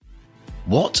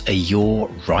What are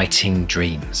your writing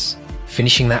dreams?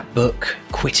 Finishing that book,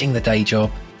 quitting the day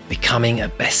job, becoming a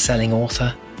best-selling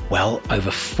author? Well, over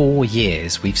 4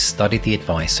 years, we've studied the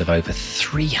advice of over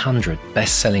 300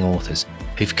 best-selling authors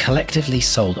who've collectively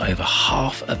sold over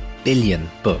 500 million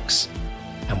books.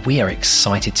 And we are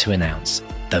excited to announce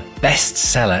the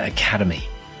Bestseller Academy.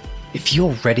 If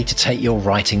you're ready to take your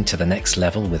writing to the next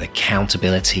level with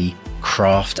accountability,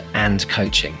 craft, and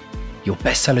coaching, your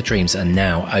bestseller dreams are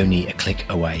now only a click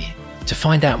away. To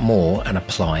find out more and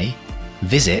apply,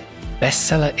 visit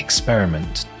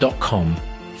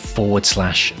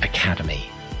bestsellerexperiment.com/academy.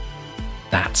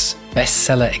 That's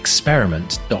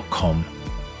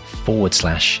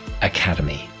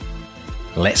bestsellerexperiment.com/academy.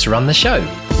 Let's run the show.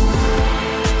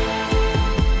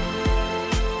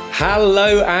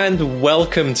 Hello and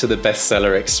welcome to the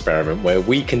Bestseller Experiment, where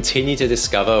we continue to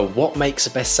discover what makes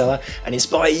a bestseller and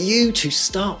inspire you to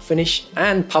start, finish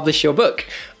and publish your book.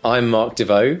 I'm Mark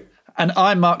DeVoe. And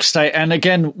I'm Mark State. And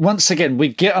again, once again, we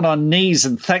get on our knees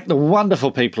and thank the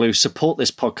wonderful people who support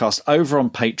this podcast over on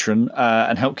Patreon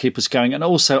and help keep us going. And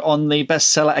also on the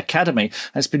Bestseller Academy.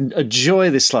 It's been a joy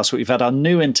this last week. We've had our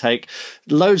new intake,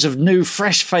 loads of new,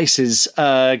 fresh faces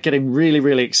getting really,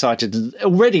 really excited. And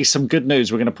already some good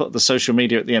news. We're going to put the social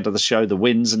media at the end of the show, the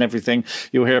wins and everything.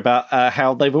 You'll hear about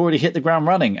how they've already hit the ground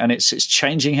running and it's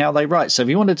changing how they write. So if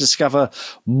you want to discover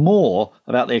more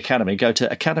about the Academy, go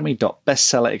to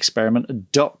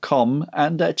academy.bestsellerexperiment.com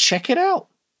and check it out.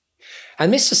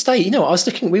 And Mr. State, I was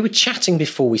looking, we were chatting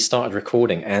before we started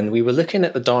recording and we were looking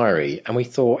at the diary and we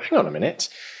thought, hang on a minute,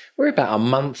 we're about a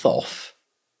month off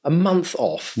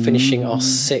finishing our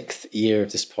 6th year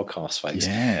of this podcast, folks.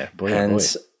 Yeah, boy,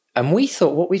 And we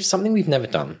thought something we've never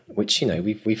done, which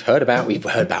we've heard about. We've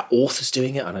heard about authors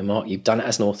doing it. I know, Mark, you've done it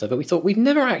as an author, but we thought we've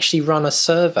never actually run a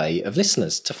survey of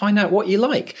listeners to find out what you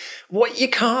like, what you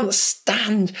can't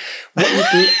stand, what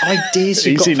the ideas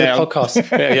you've got for the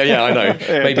podcast. Yeah, I know.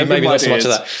 Maybe not so much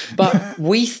of that. But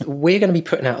we're going to be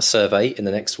putting out a survey in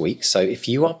the next week. So if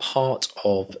you are part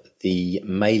of the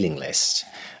mailing list,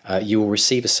 you will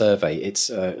receive a survey. It's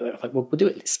we'll do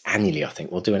it annually, I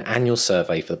think. We'll do an annual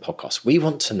survey for the podcast. We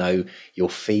want to know your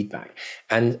feedback.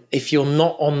 And if you're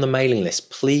not on the mailing list,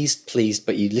 please,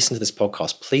 but you listen to this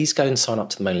podcast, please go and sign up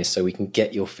to the mailing list so we can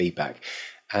get your feedback.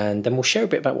 And then we'll share a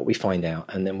bit about what we find out.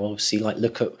 And then we'll obviously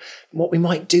look at what we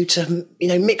might do to,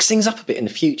 mix things up a bit in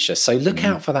the future. So look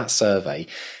out for that survey.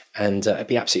 And it'd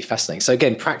be absolutely fascinating. So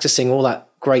again, practicing all that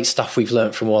great stuff we've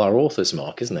learned from all our authors,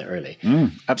 Mark, isn't it? Really?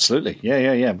 Absolutely.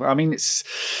 Yeah. I mean,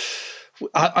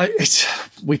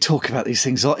 we talk about these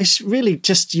things a lot. It's really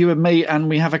just you and me, and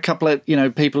we have a couple of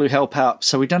people who help out.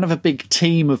 So we don't have a big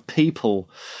team of people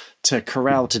to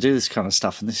corral to do this kind of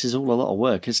stuff, and this is all a lot of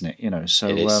work, isn't it? So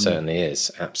it certainly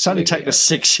is. Absolutely, it's only taken us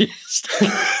 6 years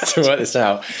to work this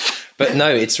out. But no,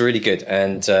 it's really good.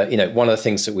 And, one of the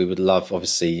things that we would love,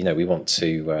 obviously, we want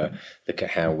to look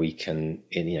at how we can,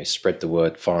 spread the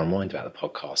word far and wide about the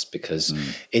podcast, because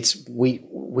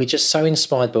we're just so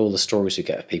inspired by all the stories we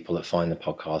get of people that find the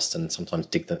podcast and sometimes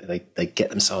they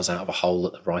get themselves out of a hole,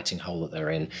 the writing hole that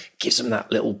they're in, gives them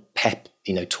that little pep,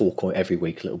 talk every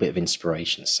week, a little bit of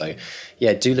inspiration. So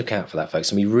yeah, do look out for that,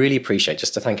 folks. And we really appreciate,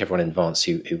 just to thank everyone in advance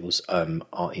who was, do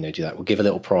that. We'll give a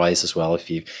little prize as well.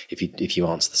 If you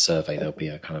answer the survey, there'll be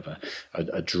a kind of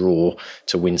a draw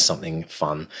to win something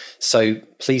fun. So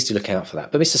please do look out for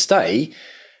that. But Mr. Stay,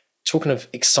 talking of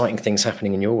exciting things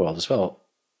happening in your world as well,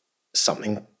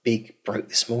 something big broke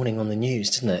this morning on the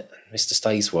news, didn't it? Mr.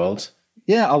 Stay's world.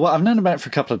 Yeah, well, I've known about it for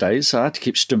a couple of days, so I had to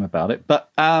keep stum about it.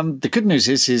 But the good news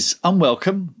is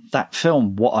Unwelcome, that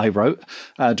film, What I Wrote,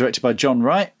 directed by John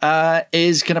Wright,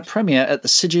 is going to premiere at the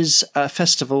Sitges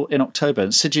Festival in October.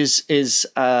 And Sitges is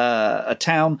a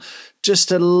town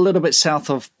just a little bit south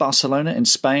of Barcelona in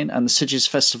Spain. And the Sitges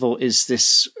Festival is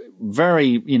this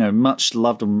very, much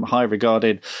loved and high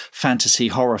regarded fantasy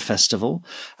horror festival.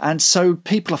 And so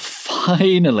people are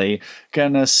finally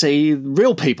going to see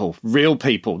real people,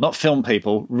 not film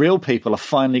people. Real people are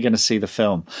finally going to see the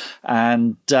film.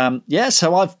 And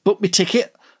so I've booked my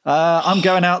ticket. I'm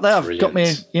going out there. I've got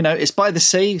me, it's by the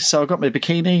sea. So I've got my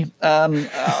bikini.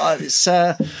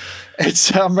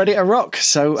 I'm ready to rock.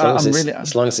 So as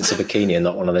long as it's a bikini and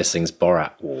not one of those things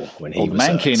Borat wore when he was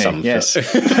mankini. Yes,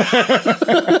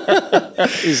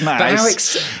 it's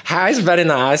nice. How it's very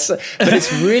nice. But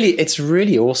it's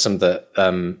really awesome that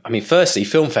firstly,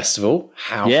 film festival.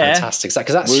 How fantastic is that?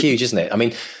 Because that's huge, isn't it? I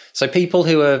mean, so people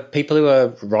who are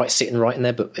sitting writing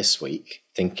their book this week,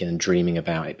 thinking and dreaming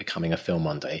about it becoming a film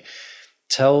one day.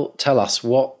 Tell us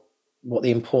what what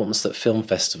the importance that film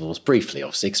festivals, briefly,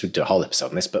 obviously, because we do a whole episode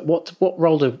on this, but what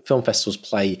role do film festivals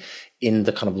play in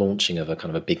the kind of launching of a kind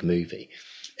of a big movie?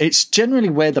 It's generally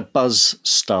where the buzz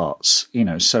starts,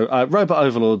 So Robot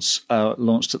Overlords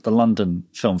launched at the London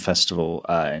Film Festival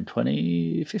in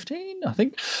 2015, I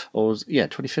think,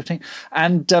 2015.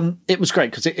 And it was great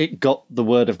because it got the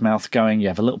word of mouth going. You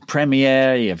have a little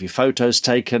premiere, you have your photos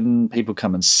taken, people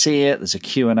come and see it. There's a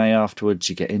Q&A afterwards,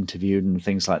 you get interviewed and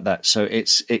things like that. So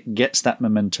it gets that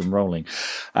momentum rolling.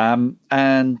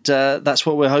 And that's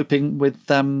what we're hoping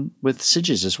with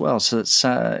Sidges as well. So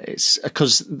it's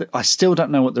because I still don't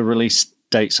know what the release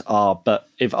dates are, but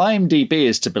if IMDb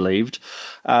is to be believed,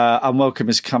 Unwelcome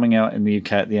is coming out in the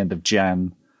UK at the end of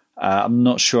Jan. I'm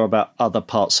not sure about other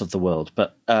parts of the world,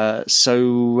 but and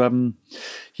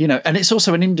it's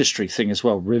also an industry thing as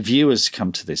well. Reviewers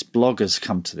come to this, bloggers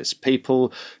come to this,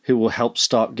 people who will help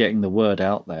start getting the word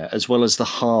out there, as well as the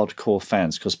hardcore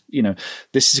fans, because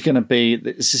this is going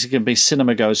to be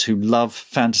cinema goers who love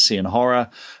fantasy and horror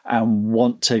and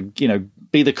want to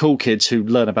be the cool kids who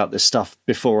learn about this stuff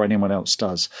before anyone else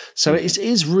does. So it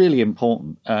is really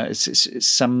important.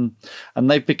 And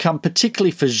they've become,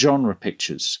 particularly for genre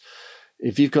pictures,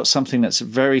 if you've got something that's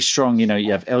very strong,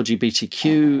 you have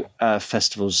LGBTQ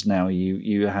festivals now,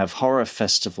 you have horror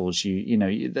festivals,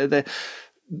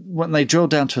 when they drill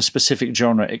down to a specific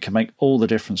genre, it can make all the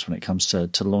difference when it comes to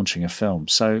launching a film.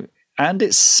 So, and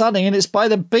it's sunny and it's by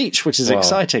the beach, which is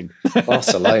exciting.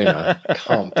 Barcelona,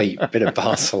 can't beat a bit of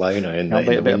Barcelona in the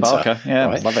winter. Of Barca. Yeah,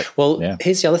 right? Love it. Well,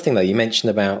 here's the other thing though. You mentioned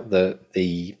about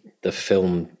the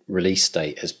film release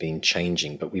date has been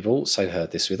changing, but we've also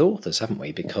heard this with authors, haven't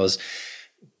we? Because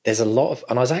there's a lot of,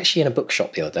 and I was actually in a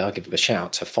bookshop the other day. I'll give a shout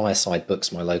out to Fireside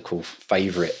Books, my local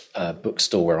favourite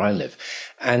bookstore where I live.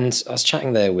 And I was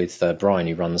chatting there with Brian,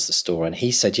 who runs the store, and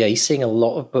he said, he's seeing a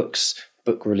lot of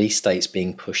book release dates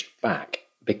being pushed back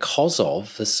because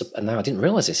of and now I didn't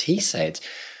realise this. He said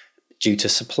due to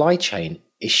supply chain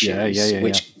issues,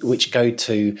 which go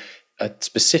to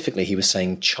specifically, he was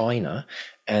saying China.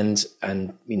 And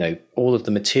all of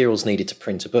the materials needed to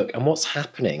print a book. And what's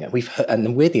happening,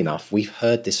 and weirdly enough, we've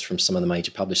heard this from some of the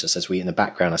major publishers as we in the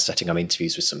background are setting up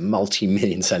interviews with some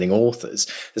multi-million selling authors.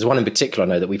 There's one in particular I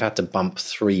know that we've had to bump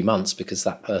 3 months because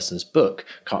that person's book,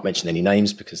 can't mention any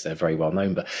names because they're very well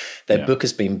known, but their book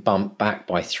has been bumped back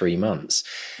by 3 months.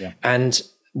 Yeah. And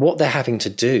what they're having to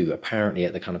do, apparently,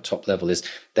 at the kind of top level is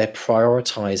they're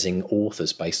prioritizing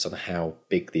authors based on how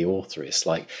big the author is.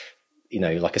 Like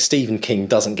a Stephen King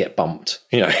doesn't get bumped.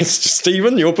 It's just,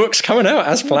 Stephen, your book's coming out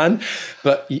as planned.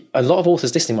 But a lot of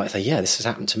authors listening might say, this has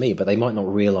happened to me, but they might not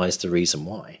realise the reason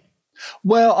why.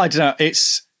 Well, I don't know.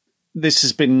 This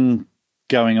has been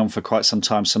going on for quite some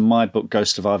time. So my book,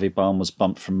 Ghost of Ivy Barn, was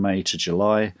bumped from May to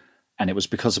July, and it was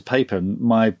because of paper. And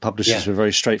my publishers were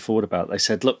very straightforward about it. They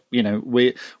said, look,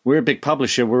 we're a big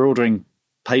publisher. We're ordering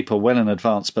paper well in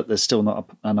advance, but there's still not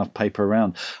enough paper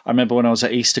around. I remember when I was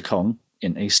at EasterCon,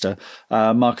 in Easter,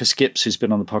 Marcus Gibbs, who's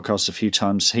been on the podcast a few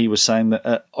times, he was saying that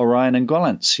at Orion and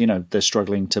Gollancz, they're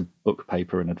struggling to book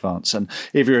paper in advance. And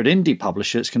if you're an indie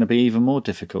publisher, it's going to be even more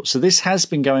difficult. So this has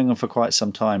been going on for quite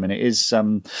some time. And it is,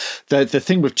 the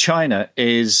thing with China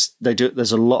is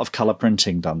there's a lot of colour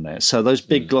printing done there. So those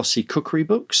big glossy cookery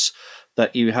books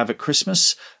that you have at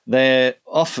Christmas, they'll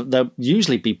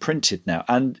usually be printed now,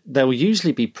 and they'll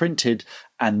usually be printed,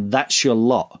 and that's your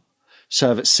lot.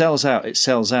 So if it sells out, it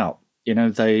sells out.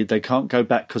 They can't go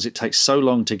back because it takes so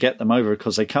long to get them over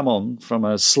because they come on from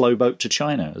a slow boat to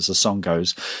China, as the song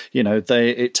goes.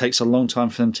 It takes a long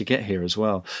time for them to get here as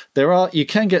well. You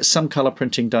can get some colour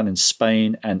printing done in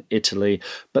Spain and Italy,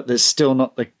 but there's still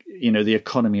not the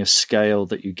economy of scale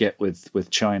that you get with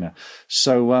China.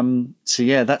 So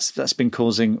that's been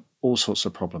causing all sorts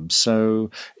of problems.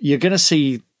 So you're going to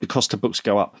see the cost of books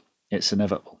go up. It's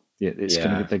inevitable.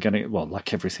 They're going to,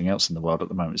 like everything else in the world at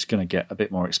the moment, it's going to get a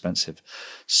bit more expensive.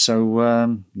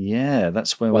 So,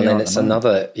 that's where we are. Well, then it's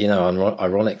another,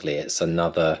 ironically, it's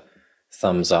another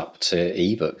thumbs up to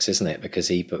ebooks, isn't it? Because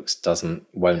ebooks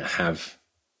won't have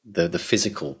the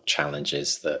physical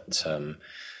challenges that,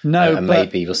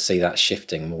 maybe we'll see that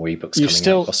shifting, more ebooks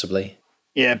coming out possibly.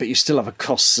 Yeah, but you still have a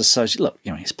cost associated. Look,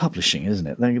 it's publishing, isn't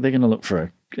it? They're going to look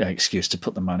for an excuse to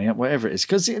put the money up, whatever it is.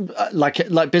 Because like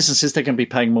businesses, they're going to be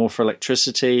paying more for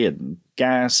electricity and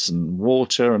gas and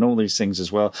water and all these things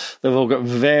as well. They've all got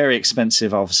very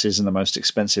expensive offices in the most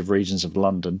expensive regions of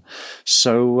London.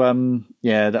 So,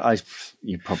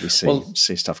 you probably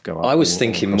see stuff go up. I was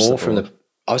thinking more from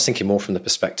the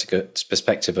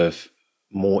perspective of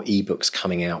more ebooks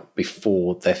coming out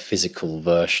before their physical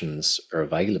versions are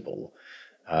available.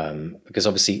 Because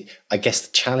obviously, I guess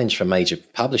the challenge for major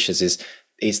publishers is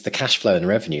is the cash flow and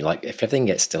revenue. Like if everything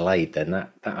gets delayed, then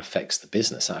that affects the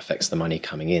business, that affects the money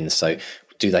coming in. So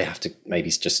do they have to maybe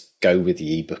just go with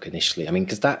the ebook initially? I mean,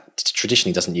 because that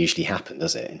traditionally doesn't usually happen,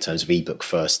 does it? In terms of ebook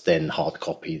first, then hard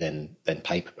copy, then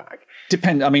paperback.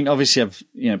 I mean, obviously,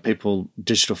 people,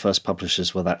 digital first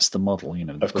publishers. Well, that's the model,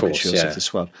 the of course, of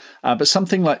this world. But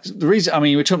something like the reason, I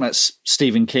mean, we're talking about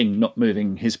Stephen King not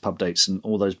moving his pub dates and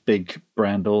all those big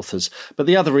brand authors. But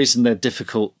the other reason they're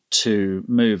difficult to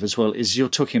move as well is you're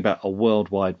talking about a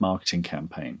worldwide marketing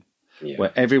campaign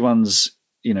where everyone's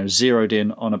zeroed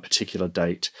in on a particular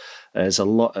date. There's a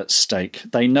lot at stake.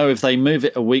 They know if they move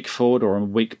it a week forward or a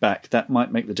week back, that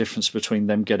might make the difference between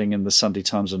them getting in the Sunday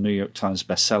Times or New York Times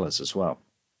bestsellers as well.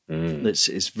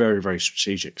 It's very, very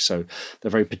strategic. So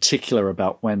they're very particular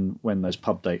about when those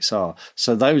pub dates are.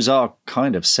 So those are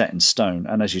kind of set in stone.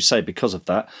 And as you say, because of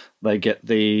that, they get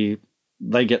the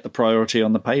priority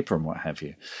on the paper and what have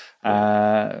you.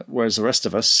 Whereas the rest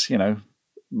of us,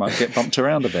 might get bumped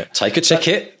around a bit. Take a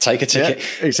ticket. Yeah,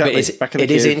 exactly.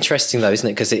 It is interesting though, isn't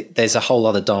it? Because there's a whole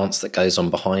other dance that goes on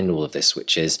behind all of this,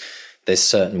 which is there's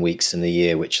certain weeks in the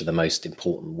year which are the most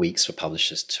important weeks for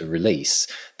publishers to release.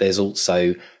 There's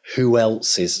also who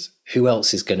else is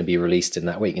going to be released in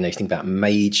that week. You think about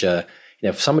major.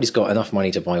 If somebody's got enough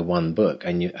money to buy one book,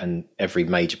 and every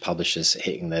major publisher's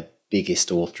hitting their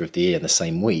biggest author of the year in the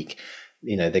same week,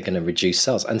 they're going to reduce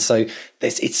sales. And so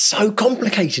it's so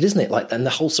complicated, isn't it? And the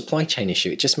whole supply chain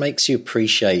issue, it just makes you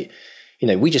appreciate,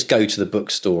 we just go to the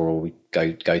bookstore or we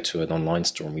go to an online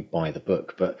store and we buy the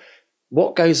book. But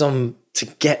what goes on to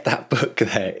get that book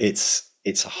there, it's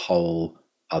a whole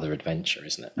other adventure,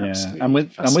 isn't it? Absolutely. And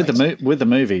with the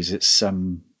movies, it's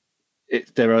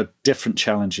there are different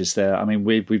challenges there. I mean,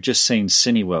 we've just seen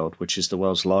Cineworld, which is the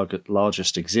world's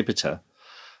largest exhibitor,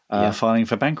 filing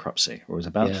for bankruptcy, or is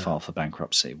about to file for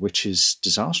bankruptcy, which is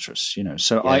disastrous,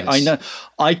 So yes.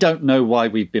 I don't know why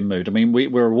we've been moved. I mean,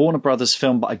 we're a Warner Brothers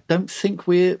film, but I don't think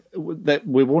we're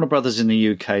Warner Brothers in the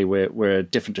UK. We're a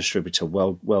different distributor,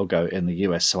 Well Go in the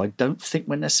US. So I don't think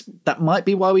that might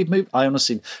be why we've moved. I'm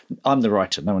the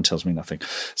writer. No one tells me nothing.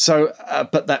 So,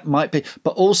 but that might be.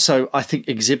 But also, I think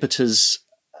exhibitors.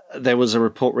 There was a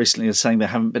report recently saying there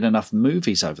haven't been enough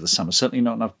movies over the summer, certainly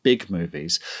not enough big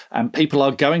movies. And people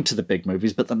are going to the big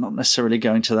movies, but they're not necessarily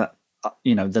going to that,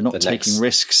 they're not taking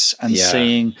risks and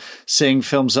seeing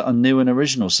films that are new and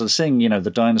original. So they're seeing,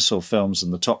 the dinosaur films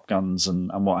and the Top Guns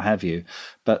and what have you,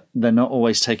 but they're not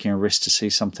always taking a risk to see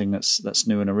something that's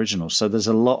new and original. So there's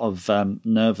a lot of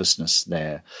nervousness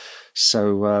there.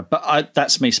 So, but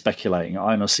that's me speculating.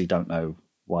 I honestly don't know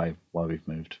why we've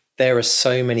moved. There are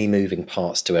so many moving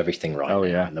parts to everything now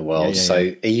in the world.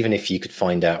 Even if you could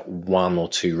find out one or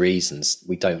two reasons,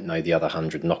 we don't know the other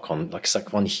 100 knock-on. It's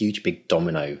like one huge big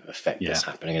domino effect that's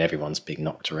happening and everyone's being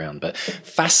knocked around. But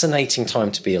fascinating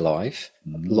time to be alive.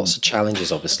 Lots of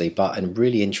challenges, obviously, but a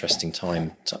really interesting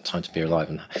time to be alive.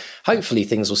 And hopefully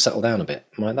things will settle down a bit.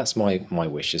 That's my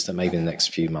wish, is that maybe in the next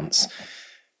few months,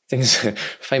 things,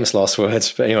 famous last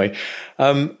words, but anyway,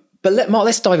 But Mark,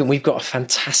 let's dive in. We've got a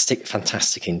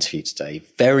fantastic interview today.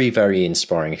 Very, very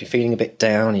inspiring. If you're feeling a bit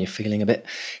down and you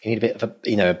need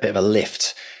a bit of a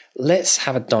lift, let's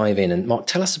have a dive in. And Mark,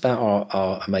 tell us about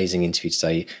our amazing interview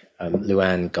today,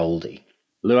 Luan Goldie.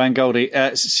 Luan Goldie,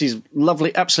 she's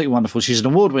lovely, absolutely wonderful. She's an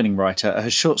award-winning writer.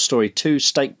 Her short story, 2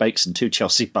 Steak Bakes and 2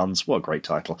 Chelsea Buns, what a great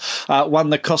title,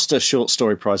 won the Costa Short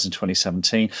Story Prize in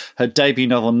 2017. Her debut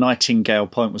novel, Nightingale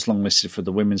Point, was longlisted for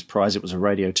the Women's Prize. It was a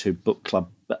Radio 2 book club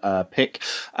pick.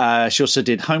 She also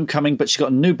did Homecoming, but she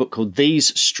got a new book called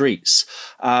These Streets,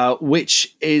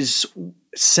 which is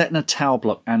set in a tower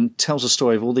block and tells a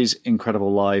story of all these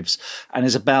incredible lives and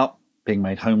is about being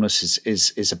made homeless,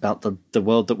 is about the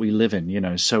world that we live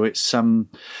in, So it's an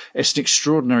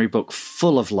extraordinary book,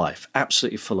 full of life,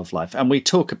 absolutely full of life. And we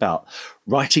talk about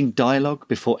writing dialogue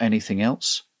before anything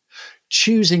else,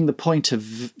 choosing the point of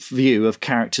view of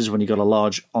characters when you've got a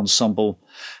large ensemble.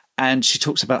 And she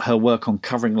talks about her work on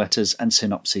covering letters and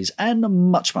synopses and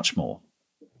much, much more.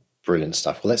 Brilliant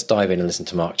stuff. Well, let's dive in and listen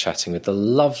to Mark chatting with the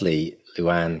lovely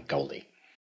Luan Goldie.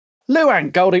 Luan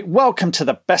Goldie, welcome to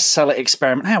the Bestseller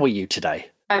Experiment. How are you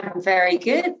today? I'm very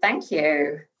good, thank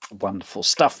you. Wonderful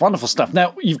stuff, wonderful stuff.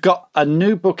 Now, you've got a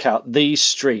new book out, These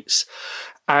Streets,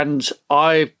 and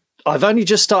I've only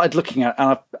just started looking at it,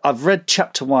 and I've read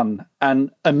chapter 1,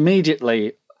 and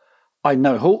immediately I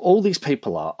know who all these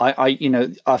people are.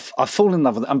 I fall in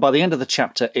love with them, and by the end of the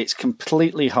chapter, it's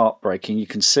completely heartbreaking. You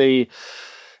can see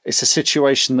it's a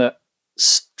situation that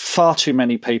far too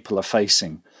many people are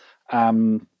facing.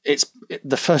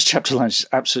 The first chapter line is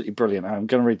absolutely brilliant. I'm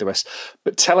going to read the rest.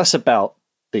 But tell us about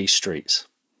These Streets.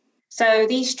 So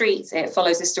these streets, it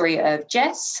follows the story of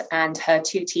Jess and her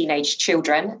 2 teenage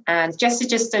children. And Jess is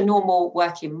just a normal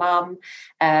working mum.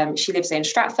 She lives in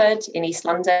Stratford in East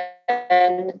London.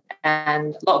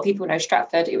 And a lot of people know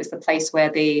Stratford. It was the place where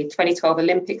the 2012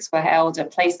 Olympics were held, a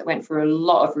place that went through a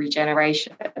lot of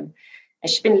regeneration. And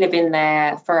she's been living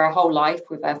there for her whole life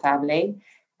with her family.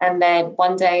 And then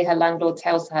one day her landlord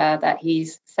tells her that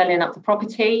he's selling up the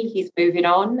property, he's moving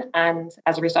on. And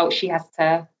as a result, she has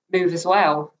to move as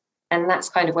well. And that's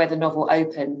kind of where the novel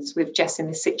opens, with Jess in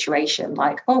this situation,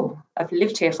 like, oh, I've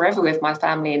lived here forever with my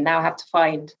family and now I have to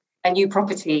find a new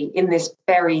property in this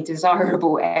very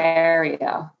desirable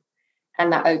area.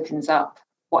 And that opens up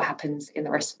what happens in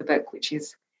the rest of the book, which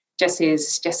is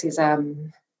Jess's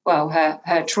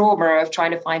her trauma of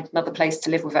trying to find another place to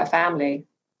live with her family.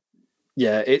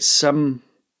 Yeah, it's so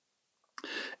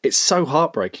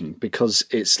heartbreaking, because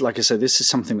it's, like I say, this is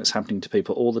something that's happening to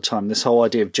people all the time. This whole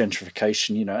idea of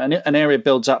gentrification, an area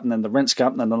builds up and then the rents go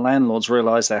up and then the landlords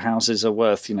realise their houses are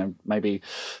worth, maybe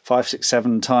 5, 6,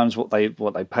 7 times what they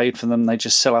paid for them. They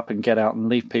just sell up and get out and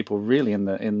leave people really in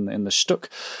the stuck.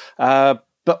 But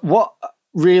what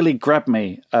really grabbed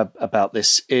me about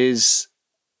this is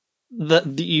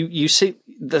that you see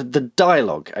the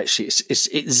dialogue. Actually,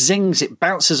 it zings, it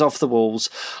bounces off the walls.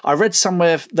 I read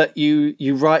somewhere that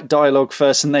you write dialogue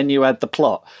first and then you add the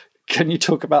plot. Can you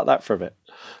talk about that for a bit?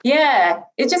 Yeah,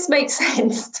 it just makes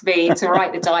sense to me to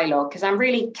write the dialogue, because I'm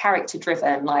really character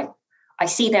driven. Like, I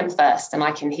see them first and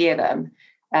I can hear them.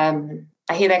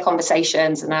 I hear their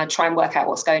conversations and I try and work out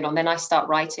what's going on. Then I start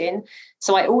writing.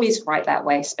 So I always write that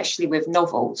way, especially with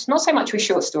novels. Not so much with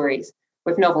short stories.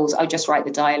 With novels, I'll just write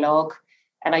the dialogue.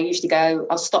 And I usually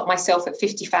I'll stop myself at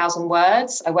 50,000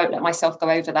 words. I won't let myself go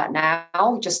over that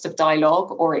now, just of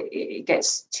dialogue, or it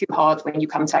gets too hard when you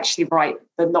come to actually write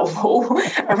the novel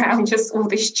around just all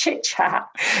this chit chat.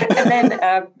 And then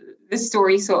the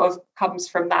story sort of comes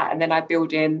from that. And then I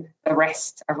build in the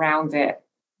rest around it.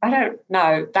 I don't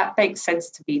know. That makes sense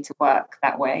to me to work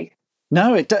that way.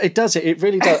 No, it does. It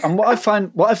really does. And what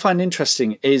I find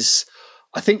interesting is,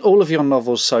 I think all of your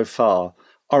novels so far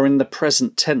are in the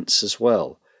present tense as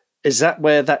well. Is that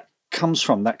where that comes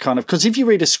from? That kind of, because if you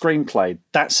read a screenplay,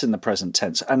 that's in the present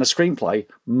tense, and a screenplay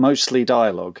mostly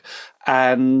dialogue.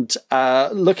 And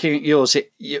looking at yours,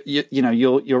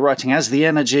 you're writing as the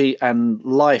energy and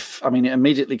life. I mean, it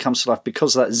immediately comes to life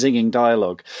because of that zinging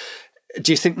dialogue.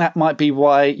 Do you think that might be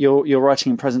why you're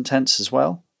writing in present tense as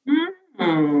well?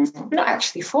 I've not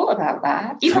actually thought about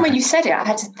that. Even when you said it, I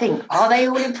had to think, are they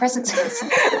all in present tense?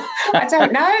 I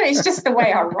don't know. It's just the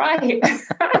way I write.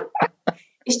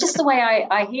 It's just the way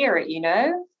I hear it,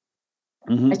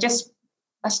 Mm-hmm.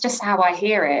 That's just how I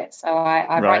hear it. So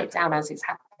I write it down as it's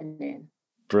happening.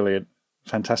 Brilliant.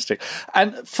 Fantastic.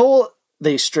 And for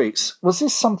these streets, was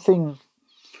this something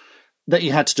that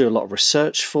you had to do a lot of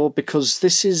research for? Because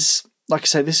this is, like I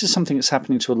say, this is something that's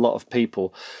happening to a lot of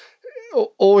people.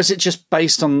 Or is it just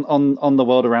based on the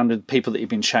world around the people that you've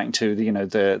been chatting to,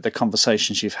 the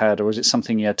conversations you've had, or is it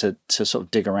something you had to sort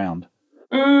of dig around?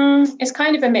 It's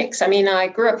kind of a mix. I mean, I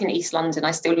grew up in East London.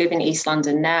 I still live in East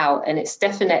London now. And it's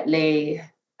definitely,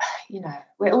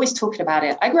 we're always talking about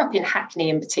it. I grew up in Hackney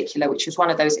in particular, which is one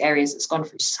of those areas that's gone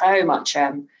through so much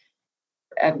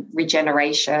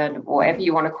regeneration, or whatever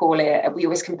you want to call it. We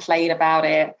always complain about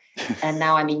it. And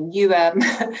now I'm in Newham.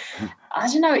 I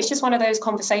don't know, it's just one of those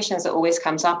conversations that always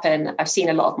comes up. And I've seen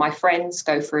a lot of my friends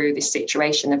go through this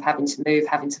situation of having to move,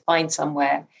 having to find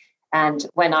somewhere. And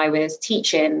when I was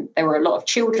teaching, there were a lot of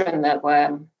children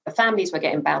the families were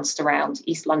getting bounced around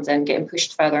East London, getting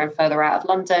pushed further and further out of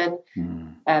London.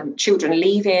 Children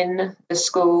leaving the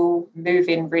school,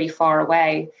 moving really far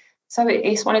away. So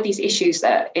it's one of these issues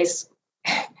that is,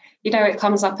 it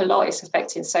comes up a lot. It's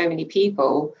affecting so many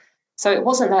people. So it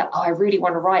wasn't that, I really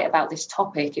want to write about this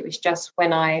topic. It was just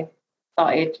when I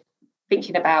started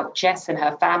thinking about Jess and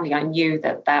her family, I knew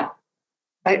that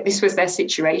this was their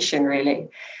situation, really.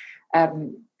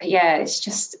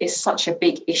 It's such a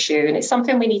big issue. And it's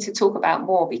something we need to talk about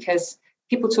more, because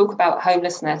people talk about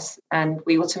homelessness and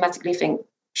we automatically think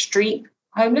street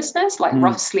homelessness, like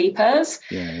rough sleepers.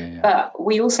 Yeah. But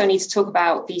we also need to talk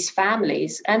about these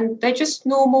families, and they're just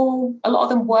normal, a lot of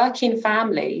them working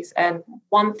families, and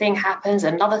one thing happens,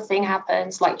 another thing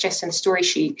happens, like Jess in the story,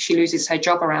 she loses her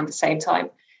job around the same time.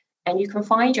 And you can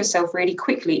find yourself really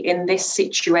quickly in this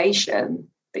situation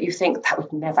that you think, that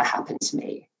would never happen to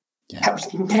me. Yeah. That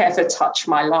would never touch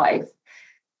my life.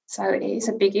 So it is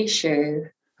a big issue.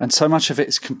 And so much of it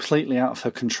is completely out of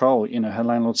her control. Her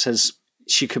landlord says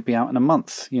she could be out in a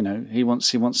month. He knows he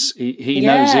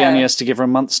only has to give her a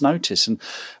month's notice. And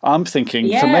I'm thinking,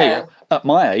 for me, at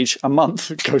my age, a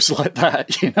month goes like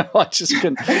that. I just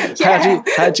couldn't.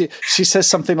 How do you? She says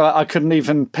something like, "I couldn't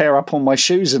even pair up on my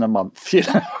shoes in a month."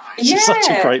 It's such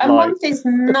a great line. A month is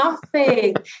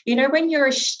nothing. When you're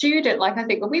a student, like I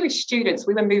think when we were students,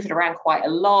 we were moving around quite a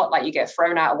lot. Like you get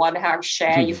thrown out of one house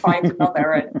share, you find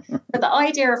another. But the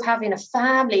idea of having a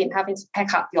family and having to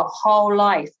pick up your whole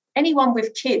life, anyone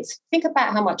with kids, think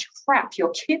about how much crap your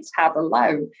kids have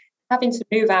alone. Having to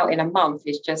move out in a month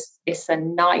is it's a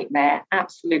nightmare,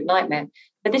 absolute nightmare.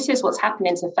 But this is what's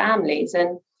happening to families.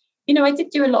 And, I did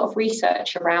do a lot of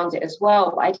research around it as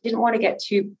well, but I didn't want to get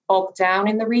too bogged down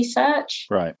in the research.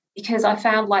 Right. Because I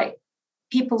found like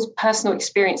people's personal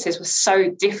experiences were so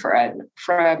different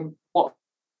from what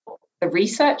the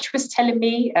research was telling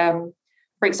me.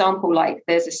 For example, like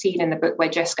there's a scene in the book where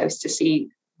Jess goes to she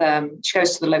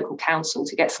goes to the local council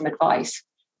to get some advice.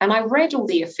 And I read all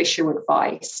the official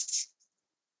advice,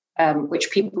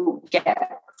 which people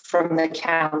get from the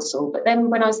council. But then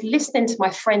when I was listening to my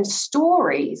friends'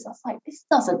 stories, I was like, this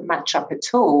doesn't match up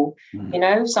at all.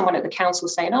 Someone at the council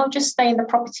saying, just stay in the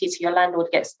property till your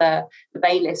landlord gets the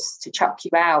bailiffs to chuck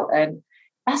you out. And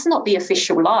that's not the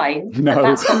official line. No.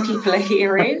 That's what people are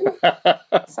hearing.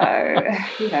 So,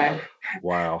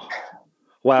 Wow.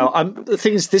 The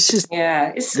thing is,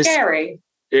 it's scary.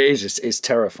 It is. It's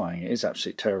terrifying. It is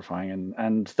absolutely terrifying.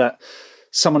 And that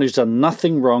someone who's done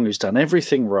nothing wrong, who's done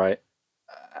everything right,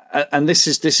 and this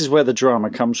is where the drama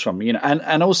comes from,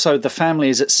 and also the family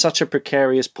is at such a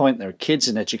precarious point. There are kids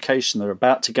in education. They're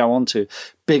about to go on to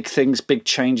big things, big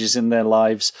changes in their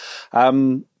lives.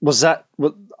 I'm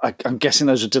guessing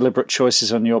those are deliberate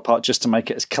choices on your part just to make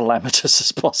it as calamitous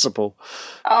as possible.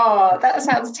 Oh, that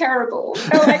sounds terrible.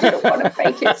 No, I didn't want to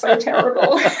make it so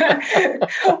terrible.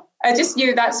 I just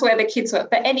knew that's where the kids were.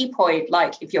 But any point,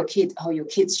 like if your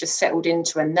kid's just settled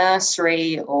into a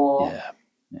nursery or,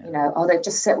 they've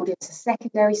just settled into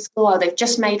secondary school, or they've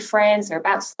just made friends, they're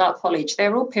about to start college.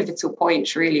 They're all pivotal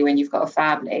points, really, when you've got a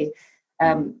family.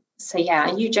 So,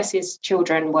 I knew Jess's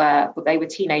children were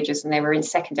teenagers and they were in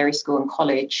secondary school and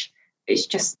college. It's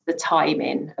just the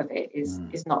timing of it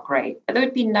is not great. But there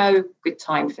would be no good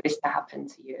time for this to happen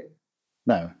to you.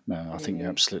 No, I think you're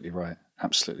absolutely right.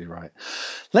 Absolutely right.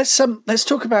 Let's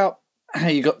talk about how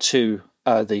you got to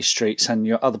these streets and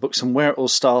your other books and where it all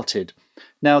started.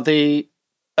 Now, the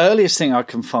earliest thing I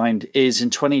can find is in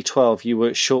 2012 you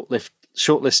were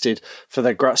shortlisted for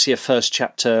the Grazia First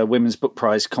Chapter Women's Book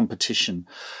Prize competition.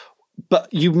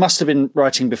 But you must have been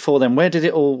writing before then. Where did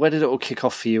it all kick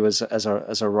off for you as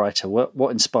a writer? What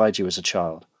inspired you as a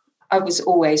child? I was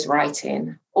always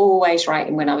writing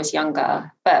when I was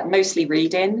younger, but mostly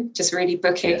reading, just really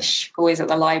bookish, always at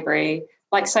the library.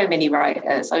 Like so many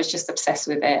writers, I was just obsessed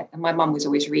with it. And my mum was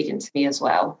always reading to me as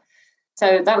well.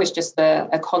 So that was just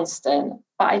a constant.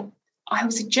 But I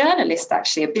was a journalist,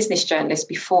 actually, a business journalist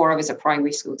before I was a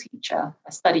primary school teacher. I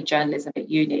studied journalism at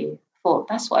uni. Thought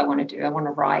that's what I want to do. I want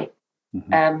to write.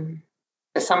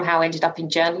 But somehow ended up in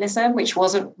journalism, which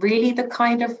wasn't really the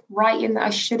kind of writing that I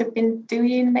should have been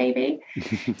doing, maybe.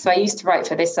 So I used to write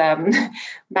for this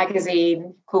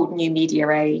magazine called New Media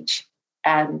Age,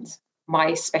 and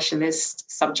my specialist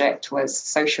subject was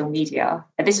social media.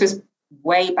 And this was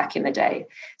way back in the day.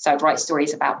 So I'd write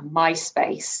stories about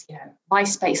MySpace.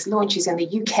 MySpace launches in the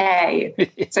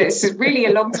UK. So it's really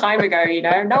a long time ago,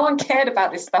 no one cared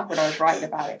about this stuff when I was writing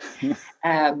about it.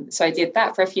 So I did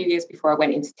that for a few years before I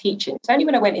went into teaching. So only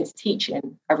when I went into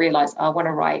teaching, I realized I want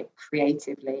to write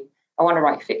creatively. I want to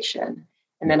write fiction.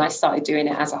 And then I started doing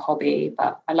it as a hobby,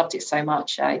 but I loved it so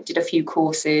much. I did a few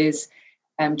courses,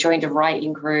 joined a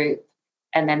writing group,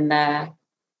 and then the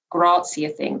Grazia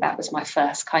thing, that was my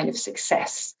first kind of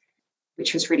success,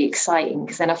 which was really exciting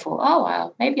because then I thought, oh,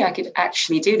 wow, maybe I could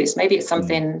actually do this. Maybe it's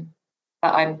something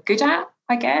that I'm good at,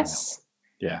 I guess.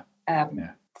 Yeah.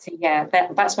 So,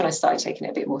 that's when I started taking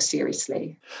it a bit more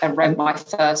seriously and wrote my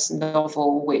first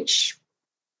novel, which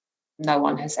no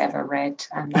one has ever read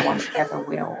and no one ever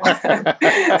will.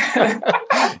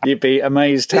 You'd be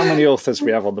amazed how many authors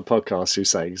we have on the podcast who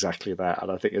say exactly that,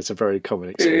 and I think it's a very common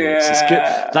experience. It's good.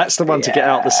 That's the one to get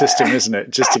out the system, isn't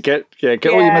it? Just to get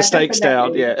all your mistakes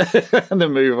definitely down, and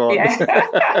then move on.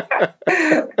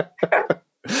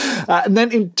 And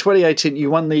then in 2018,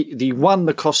 you won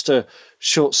the Costa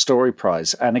Short Story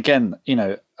Prize, and again,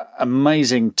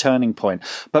 amazing turning point.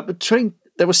 But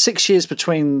there were 6 years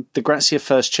between the Grazia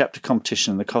First Chapter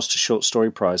competition and the Costa Short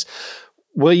Story Prize.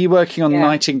 Were you working on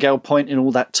Nightingale Point in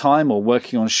all that time, or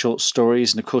working on short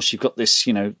stories? And of course, you've got this,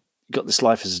 got this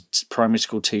life as a primary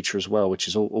school teacher as well, which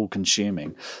is all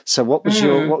consuming. So what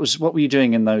was what were you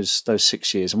doing in those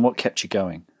 6 years, and what kept you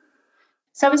going?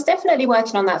 So I was definitely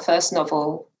working on that first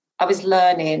novel. I was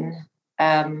learning.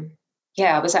 I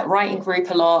was at writing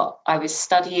group a lot. I was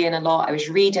studying a lot. I was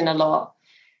reading a lot.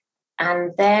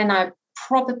 And then I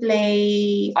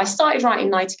started writing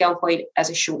Nightingale Point as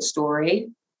a short story,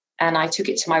 and I took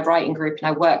it to my writing group and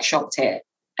I workshopped it,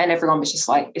 and everyone was just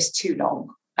like, it's too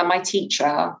long. And my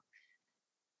teacher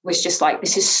was just like,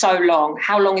 this is so long.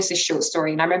 How long is this short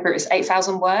story? And I remember it was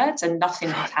 8,000 words and nothing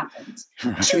had happened.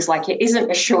 She was like, it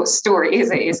isn't a short story, is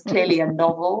it? It's clearly a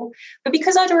novel. But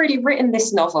because I'd already written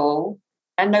this novel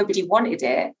and nobody wanted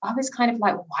it, I was kind of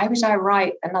like, why would I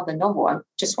write another novel? I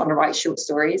just want to write short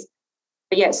stories.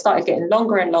 But yeah, it started getting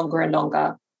longer and longer and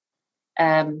longer.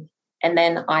 And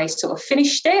then I sort of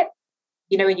finished it.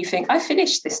 You know, when you think, I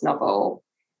finished this novel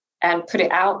and put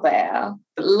it out there.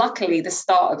 But luckily, the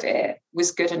start of it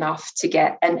was good enough to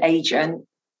get an agent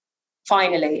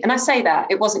finally. And I say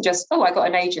that, it wasn't just, I got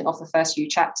an agent off the first few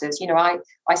chapters. You know, I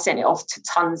sent it off to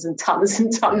tons and tons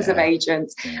and tons of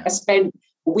agents. Yeah. I spent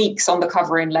weeks on the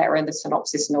covering letter and the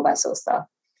synopsis and all that sort of stuff.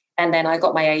 And then I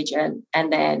got my agent,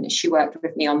 and then she worked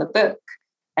with me on the book.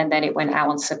 And then it went out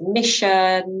on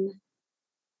submission,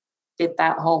 did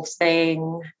that whole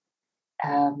thing,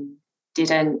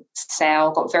 didn't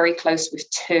sell, got very close with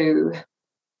 2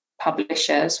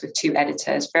 publishers, with 2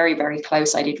 editors, very, very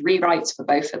close. I did rewrites for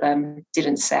both of them,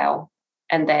 didn't sell.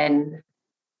 And then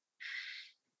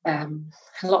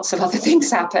lots of other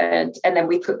things happened. And then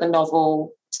we put the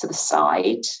novel to the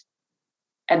side.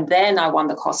 And then I won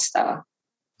the Costa.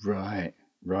 Right.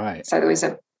 So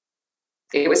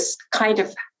it was kind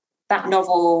of, that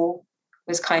novel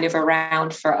was kind of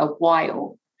around for a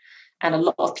while, and a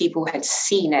lot of people had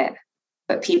seen it,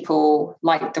 but people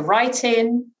liked the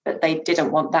writing, but they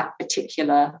didn't want that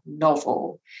particular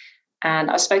novel.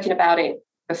 And I've spoken about it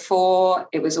before.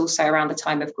 It was also around the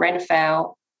time of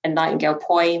Grenfell, and Nightingale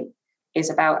Point is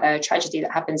about a tragedy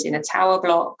that happens in a tower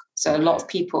block. So a lot of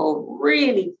people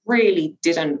really, really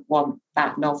didn't want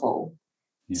that novel.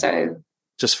 Yeah. So,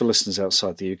 just for listeners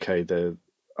outside the UK,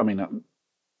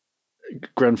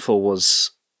 Grenfell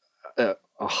was a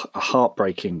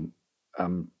heartbreaking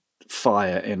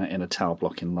fire in a tower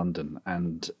block in London,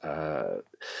 and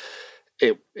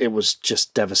it was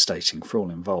just devastating for all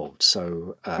involved.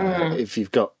 So if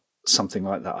you've got something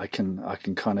like that, I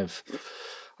can kind of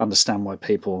understand why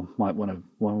people might want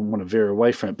to veer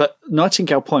away from it. But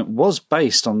Nightingale Point was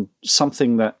based on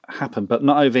something that happened, but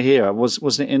not over here.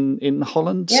 Wasn't it in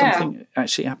Holland? Yeah. Something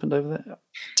actually happened over there.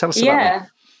 Tell us about that.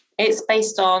 It's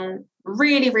based on,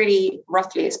 really, really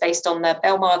roughly, it's based on the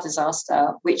Belmar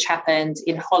disaster, which happened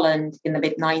in Holland in the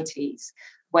mid-90s,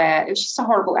 where it was just a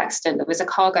horrible accident. There was a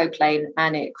cargo plane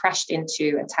and it crashed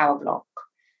into a tower block.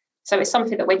 So it's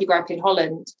something that when you grow up in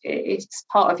Holland, it's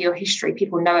part of your history.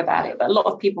 People know about it, but a lot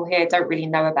of people here don't really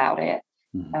know about it.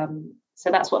 Mm-hmm. So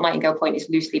that's what Nightingale Point is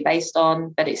loosely based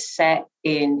on, but it's set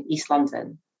in East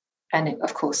London. And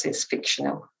of course, it's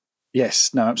fictional.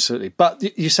 Yes, no, absolutely.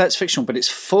 But you say it's fictional, but it's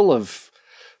full of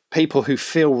people who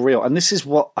feel real. And this is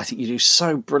what I think you do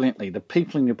so brilliantly. The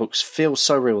people in your books feel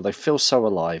so real. They feel so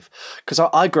alive. Because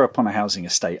I grew up on a housing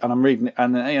estate, and I'm reading,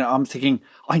 and I'm thinking,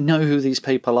 I know who these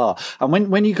people are. And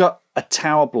when you got a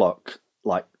tower block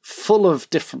like full of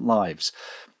different lives,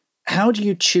 how do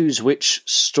you choose which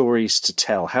stories to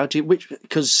tell? How do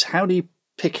you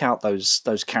pick out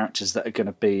those characters that are going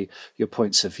to be your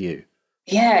points of view?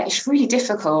 Yeah, it's really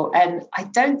difficult. And I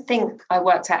don't think I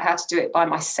worked out how to do it by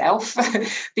myself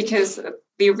because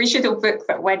the original book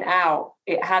that went out,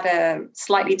 it had a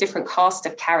slightly different cast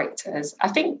of characters. I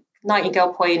think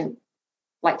Nightingale Point,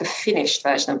 like the finished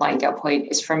version of Nightingale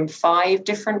Point, is from 5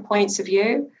 different points of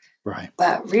view. Right.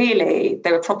 But really,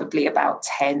 there were probably about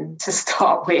 10 to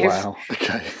start with. Wow,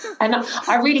 okay. And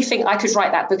I really think I could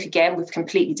write that book again with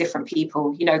completely different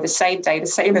people, the same day, the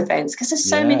same events, because there's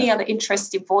so many other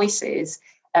interesting voices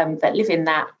that live in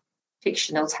that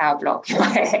fictional tower block in my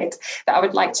head that I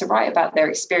would like to write about their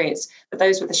experience. But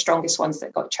those were the strongest ones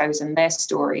that got chosen, their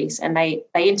stories. And they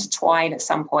intertwine at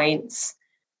some points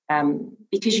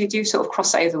because you do sort of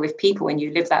cross over with people when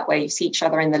you live that way. You see each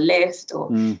other in the lift,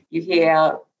 or you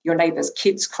hear your neighbour's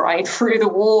kids crying through the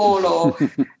wall,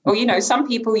 or some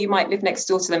people you might live next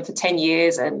door to them for 10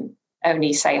 years and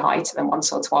only say hi to them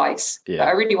once or twice. Yeah. But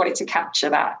I really wanted to capture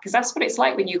that because that's what it's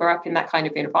like when you grow up in that kind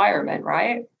of environment,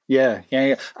 right? Yeah.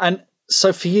 And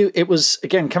so for you, it was,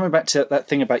 again, coming back to that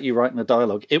thing about you writing the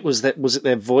dialogue, was it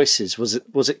their voices? Was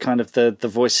it kind of the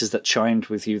voices that chimed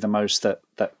with you the most, that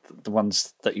the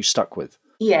ones that you stuck with?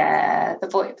 Yeah, the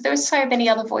voice. There were so many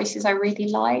other voices I really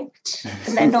liked,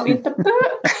 and they're not in the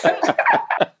book.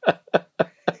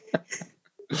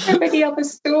 So many other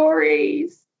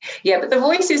stories. Yeah, but the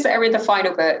voices that are in the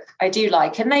final book, I do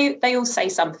like, and they all say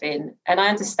something. And I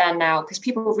understand now because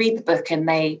people read the book and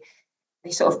they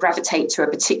sort of gravitate to a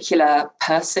particular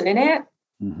person in it.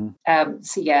 Mm-hmm.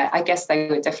 So yeah, I guess they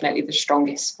were definitely the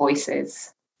strongest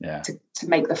voices. Yeah. To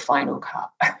make the final cut.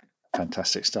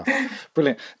 Fantastic stuff.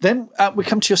 Brilliant. Then we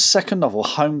come to your second novel,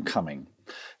 Homecoming.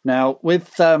 Now,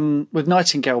 with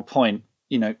Nightingale Point,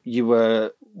 you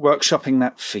were workshopping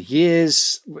that for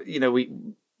years.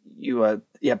 You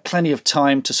had plenty of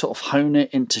time to sort of hone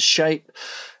it into shape.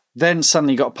 Then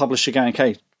suddenly you got a publisher going,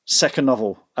 okay, second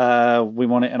novel, we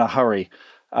want it in a hurry.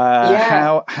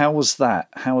 How was that?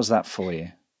 How was that for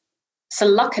you? So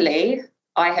luckily,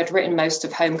 I had written most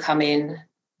of Homecoming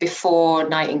before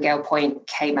Nightingale Point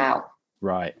came out.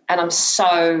 Right. And I'm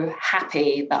so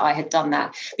happy that I had done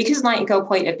that because Nightingale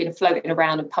Point had been floating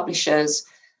around and publishers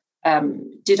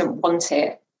didn't want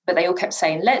it, but they all kept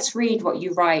saying, let's read what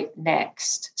you write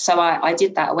next. So I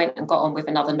did that. I went and got on with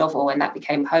another novel and that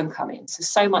became Homecoming.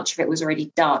 So much of it was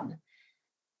already done.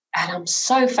 And I'm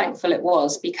so thankful it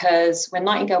was because when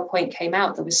Nightingale Point came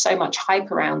out, there was so much hype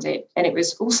around it. And it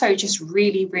was also just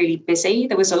really, really busy.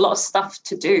 There was a lot of stuff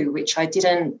to do, which I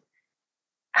hadn't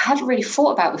really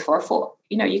thought about before. I thought,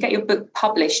 you get your book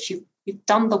published, you've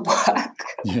done the work.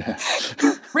 Yeah.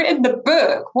 You've written the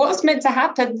book. What's meant to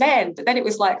happen then? But then it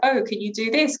was like, oh, can you do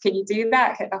this? Can you do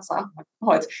that? And I was like, oh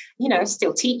my God,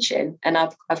 still teaching. And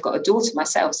I've got a daughter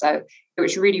myself. So it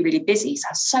was really, really busy. So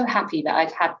I was so happy that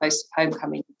I'd had most of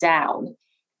Homecoming down.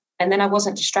 And then I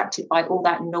wasn't distracted by all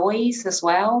that noise as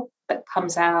well that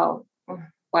comes out.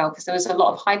 Well, because there was a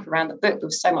lot of hype around the book. There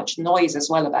was so much noise as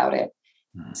well about it.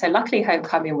 So luckily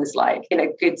Homecoming was like in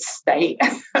a good state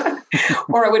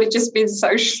or I would have just been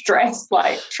so stressed,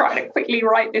 like trying to quickly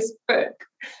write this book.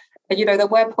 And, there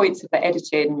were points of the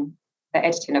editing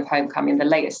of Homecoming, the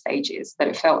later stages, that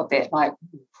it felt a bit like,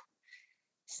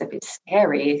 it's a bit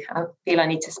scary. I feel I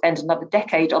need to spend another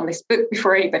decade on this book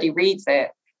before anybody reads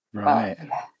it. Right. But,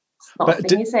 it's not a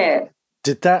thing, is it?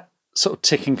 Did that sort of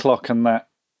ticking clock and that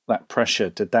pressure,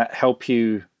 did that help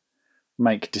you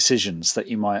make decisions that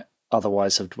you might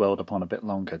otherwise have dwelled upon a bit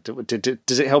longer?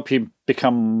 Does it help you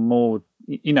become more,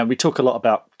 we talk a lot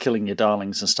about killing your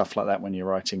darlings and stuff like that when you're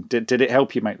writing. Did it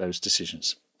help you make those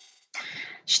decisions?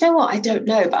 Do you know what? I don't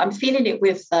know, but I'm feeling it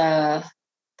with the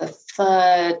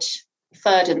third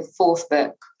and fourth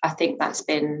book. I think that's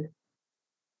been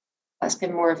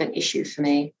more of an issue for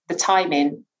me, the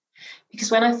timing.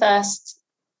 Because when I first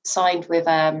signed with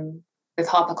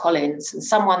HarperCollins, and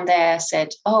someone there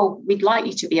said, oh, we'd like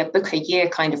you to be a book a year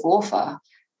kind of author.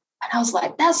 And I was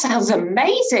like, that sounds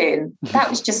amazing. That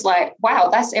was just like, wow,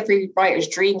 that's every writer's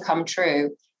dream come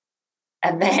true.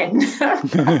 And then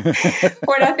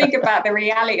when I think about the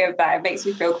reality of that, it makes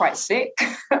me feel quite sick.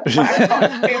 I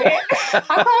can't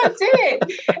do it.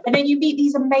 And then you meet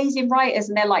these amazing writers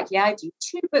and they're like, yeah, I do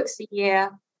 2 books a year.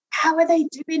 How are they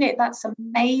doing it? That's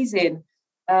amazing.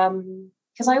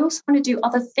 Because I also want to do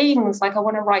other things. Like I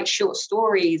want to write short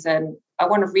stories and I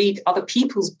want to read other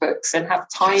people's books and have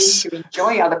time to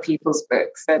enjoy other people's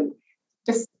books. And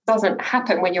it just doesn't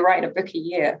happen when you're writing a book a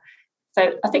year.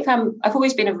 So I think I've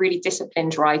always been a really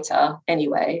disciplined writer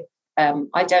anyway.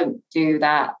 I don't do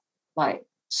that like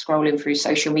scrolling through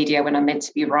social media when I'm meant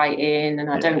to be writing,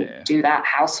 and I don't do that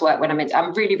housework when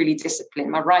I'm really, really disciplined.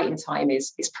 My writing time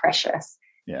is precious.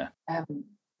 Yeah.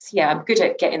 So I'm good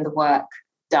at getting the work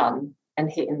done and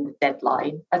hitting the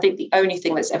deadline. I think the only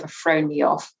thing that's ever thrown me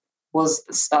off was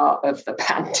the start of the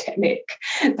pandemic.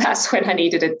 That's when I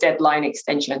needed a deadline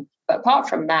extension. But apart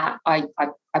from that, I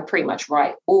pretty much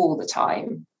write all the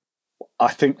time. I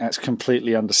think that's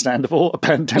completely understandable, a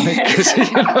pandemic.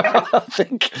 I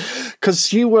think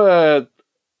because you were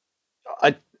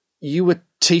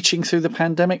teaching through the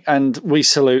pandemic, and we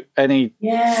salute any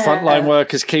frontline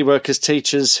workers, key workers,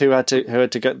 teachers who had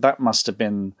to go. That must have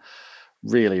been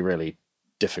really, really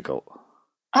difficult.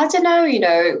 I don't know,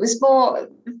 it was more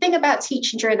the thing about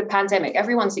teaching during the pandemic.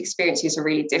 Everyone's experiences are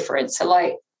really different. So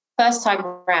like first time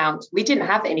around, we didn't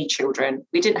have any children.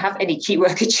 We didn't have any key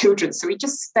worker children. So we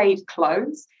just stayed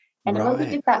closed. And then when we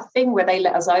did that thing where they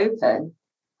let us open,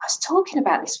 I was talking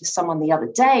about this with someone the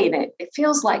other day, and it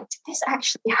feels like, did this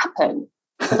actually happen?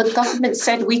 Well, the government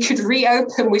said we could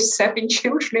reopen with 7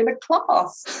 children in a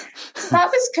class. That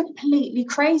was completely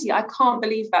crazy. I can't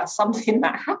believe that's something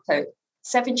that happened.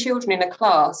 7 children in a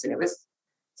class, and it was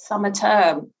summer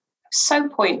term. So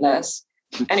pointless.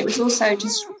 And it was also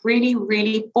just really,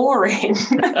 really boring.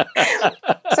 So,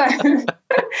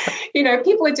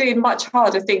 People were doing much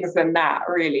harder things than that,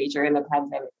 really, during the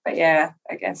pandemic. But yeah,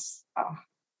 I guess.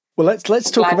 Well,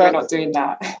 let's talk about. We're not doing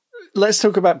that. Let's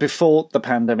talk about before the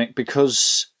pandemic,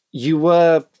 because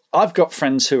I've got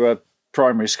friends who are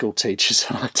primary school teachers,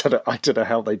 and I don't know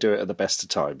how they do it at the best of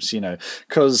times,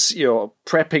 because you're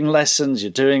prepping lessons, you're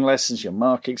doing lessons, you're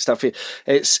marking stuff.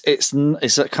 It's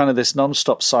a kind of this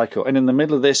non-stop cycle, and in the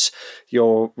middle of this,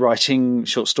 you're writing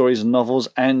short stories and novels,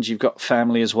 and you've got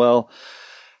family as well.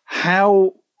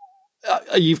 How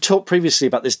you've talked previously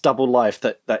about this double life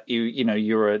that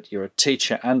you're a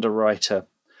teacher and a writer.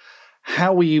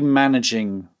 How are you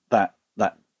managing that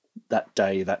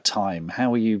day, that time?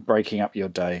 How are you breaking up your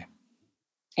day?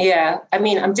 Yeah, I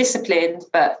mean, I'm disciplined,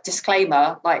 but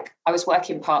disclaimer, like I was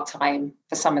working part-time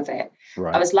for some of it.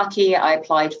 Right. I was lucky. I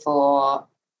applied for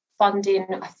funding,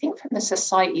 I think from the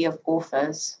Society of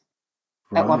Authors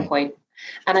at one point,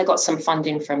 and I got some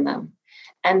funding from them.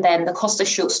 And then the Costa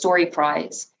Short Story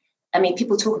Prize. I mean,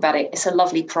 people talk about it. It's a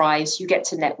lovely prize. You get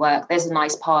to network. There's a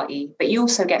nice party, but you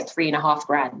also get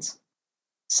 $3,500.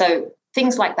 So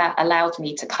things like that allowed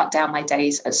me to cut down my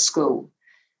days at school.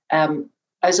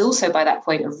 I was also, by that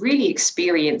point, a really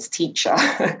experienced teacher.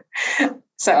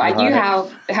 So I knew how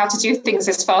to do things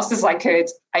as fast as I could.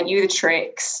 I knew the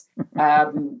tricks. I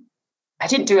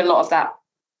didn't do a lot of that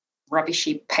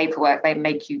rubbishy paperwork they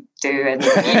make you do. And,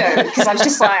 because I was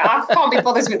just like, I can't be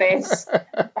bothered with this.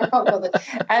 I can't bother.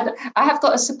 And I have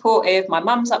got a supportive, my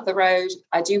mum's up the road.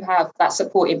 I do have that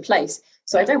support in place.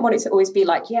 So I don't want it to always be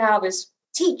like, I was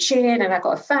teaching and I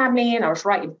got a family and I was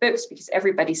writing books, because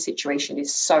everybody's situation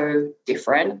is so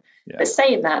different. Yeah. But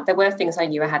saying that, there were things I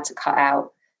knew I had to cut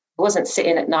out. I wasn't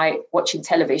sitting at night watching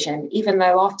television, even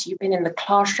though after you've been in the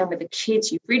classroom with the kids,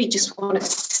 you really just want to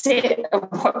sit and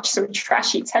watch some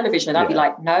trashy television. I'd be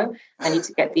like, no, I need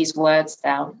to get these words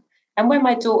down. And when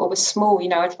my daughter was small,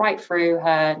 I'd write through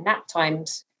her nap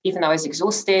times, even though I was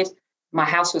exhausted. My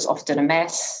house was often a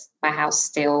mess. My house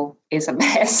still is a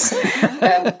mess.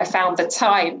 I found the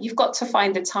time. You've got to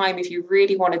find the time if you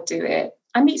really want to do it.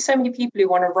 I meet so many people who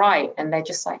want to write and they're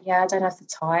just like, I don't have the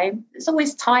time. There's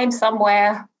always time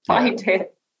somewhere. Find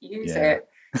it. Use it.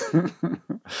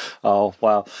 Oh,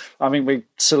 wow. I mean, we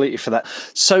salute you for that.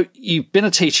 So you've been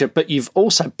a teacher, but you've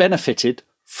also benefited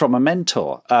from a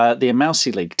mentor, the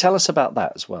Amousy League. Tell us about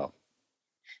that as well.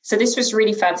 So this was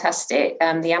really fantastic.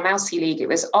 The Amousy League, it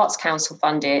was Arts Council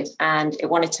funded, and it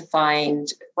wanted to find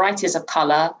writers of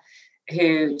colour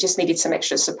who just needed some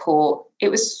extra support.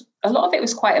 A lot of it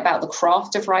was quite about the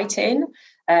craft of writing.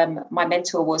 My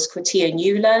mentor was Cortia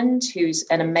Newland, who's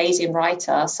an amazing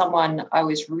writer, someone I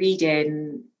was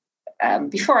reading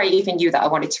before I even knew that I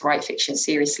wanted to write fiction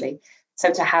seriously.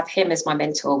 So to have him as my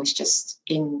mentor was just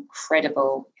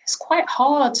incredible. It's quite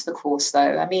hard, the course,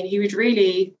 though. I mean, he would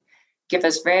really give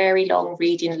us very long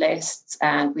reading lists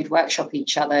and we'd workshop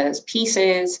each other's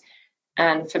pieces.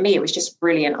 And for me, it was just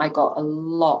brilliant. I got a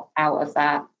lot out of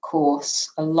that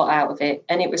course, a lot out of it.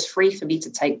 And it was free for me to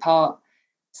take part.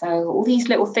 So all these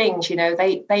little things,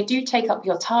 they do take up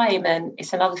your time, and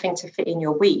it's another thing to fit in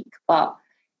your week. But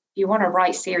if you want to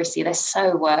write seriously, they're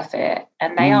so worth it.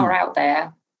 And they are out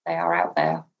there. They are out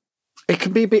there. It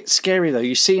can be a bit scary, though.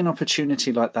 You see an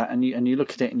opportunity like that and you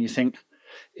look at it and you think,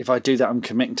 if I do that, I'm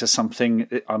committing to something.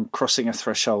 I'm crossing a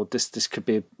threshold. This could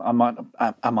be. I might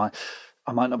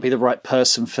not be the right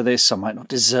person for this. I might not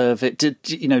deserve it.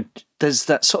 There's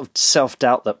that sort of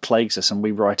self-doubt that plagues us, and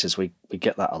we writers we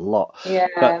get that a lot. Yeah.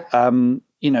 But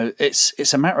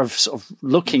it's a matter of sort of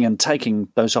looking and taking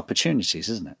those opportunities,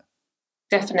 isn't it?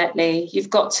 Definitely, you've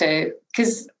got to,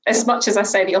 because as much as I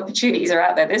say the opportunities are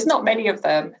out there, there's not many of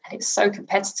them, and it's so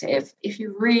competitive. If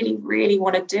you really, really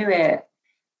want to do it,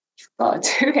 you've got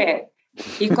to do it.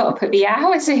 You've got to put the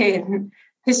hours in.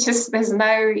 There's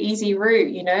no easy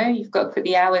route, you've got to put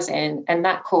the hours in. And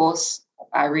that course,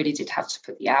 I really did have to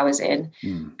put the hours in.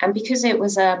 And because it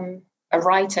was a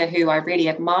writer who I really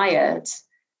admired,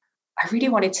 I really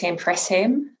wanted to impress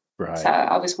him. Right. So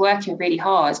I was working really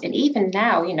hard. And even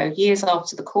now, years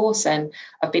after the course and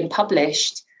I've been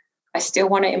published, I still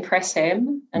want to impress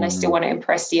him, and I still want to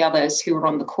impress the others who are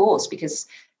on the course, because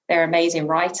they're amazing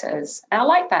writers. And I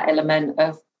like that element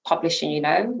of publishing,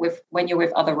 when you're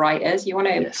with other writers, you want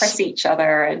to impress each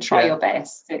other and try your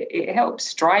best. It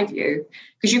helps drive you,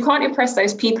 because you can't impress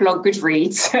those people on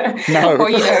Goodreads. No. Or,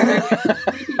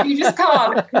 you just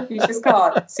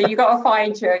can't. So you got to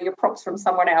find your props from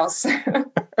someone else.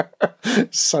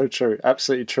 So true.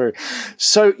 Absolutely true.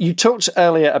 So you talked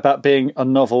earlier about being a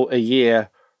novel a year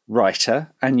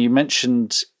writer, and you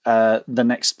mentioned the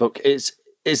next book. Is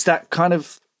that kind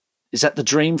of is that the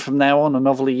dream from now on, a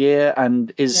novel a year?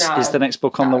 And is the next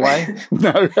book on the way?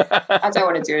 No. I don't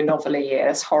want to do a novel a year.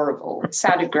 That's horrible. It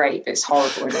sounded great, but it's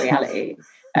horrible in reality.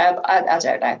 I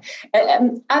don't know.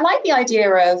 I like the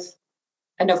idea of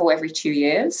a novel every 2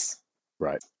 years.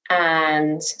 Right.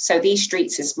 And so These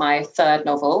Streets is my third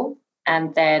novel.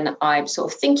 And then I'm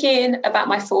sort of thinking about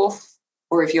my fourth,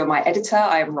 or if you're my editor,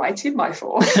 I am writing my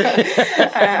fourth.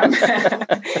 I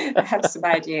have some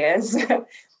ideas.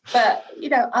 But,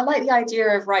 I like the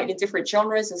idea of writing in different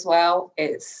genres as well.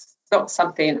 It's not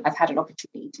something I've had an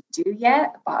opportunity to do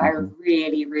yet, but I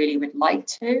really, really would like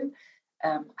to.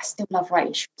 I still love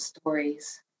writing short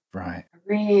stories. Right. I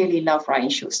really love writing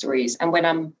short stories. And when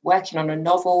I'm working on a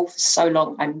novel for so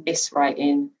long, I miss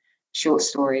writing short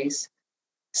stories.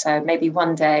 So maybe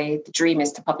one day the dream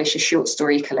is to publish a short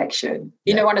story collection.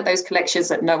 One of those collections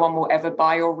that no one will ever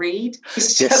buy or read.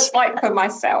 It's just like for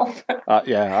myself.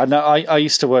 I know. I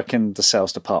used to work in the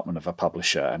sales department of a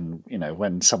publisher, and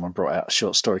when someone brought out a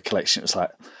short story collection, it was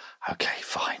like, okay,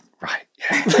 fine, right,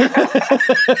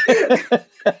 yeah.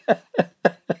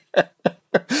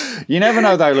 You never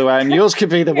know, though, Luan. Yours could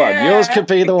be the one. Yours could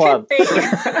be the one.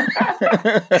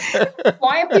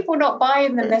 Why are people not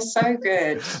buying them? They're so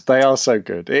good. They are so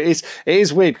good. It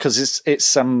is weird because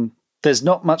it's there's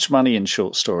not much money in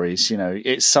short stories.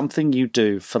 It's something you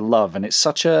do for love, and it's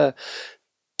such a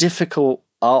difficult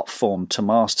art form to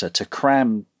master, to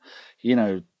cram.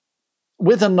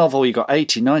 With a novel, you got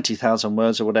 80, 90,000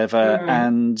 words or whatever,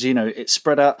 and it's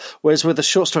spread out. Whereas with a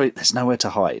short story, there's nowhere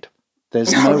to hide.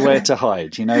 There's nowhere to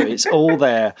hide, it's all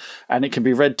there, and it can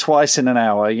be read twice in an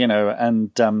hour,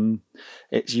 and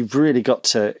you've really got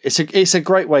to. It's a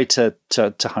great way to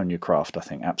hone your craft, I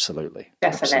think. Absolutely,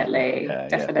 definitely,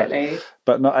 definitely.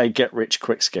 But not a get rich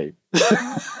quick scheme. No.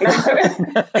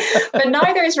 But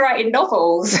neither is writing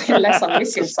novels, unless I'm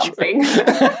missing something.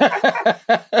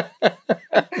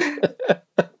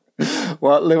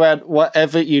 Well, Luan,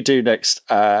 whatever you do next,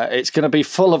 it's going to be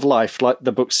full of life, like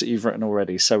the books that you've written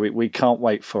already. So we can't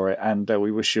wait for it. And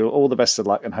we wish you all the best of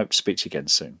luck and hope to speak to you again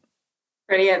soon.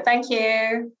 Brilliant. Thank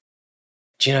you.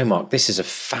 Do you know, Mark, this is a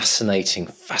fascinating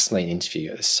interview.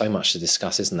 There's so much to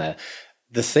discuss, isn't there?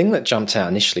 The thing that jumped out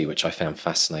initially, which I found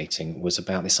fascinating, was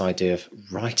about this idea of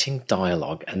writing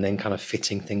dialogue and then kind of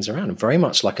fitting things around. Very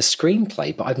much like a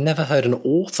screenplay, but I've never heard an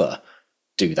author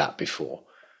do that before.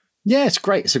 Yeah, it's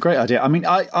great. It's a great idea. I mean,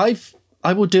 I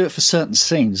will do it for certain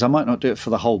scenes. I might not do it for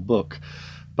the whole book,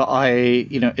 but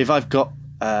if I've got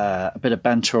a bit of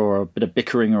banter or a bit of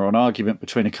bickering or an argument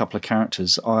between a couple of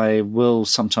characters, I will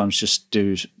sometimes just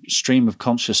do stream of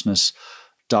consciousness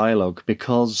dialogue,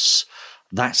 because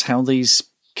that's how these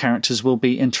characters will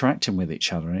be interacting with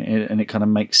each other, and it kind of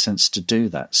makes sense to do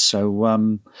that.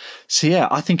 So yeah,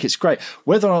 I think it's great.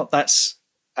 Whether or not that's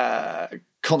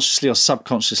consciously or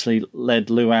subconsciously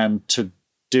led Luan to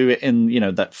do it in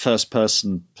that first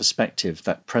person perspective,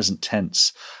 that present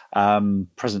tense.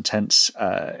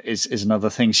 Is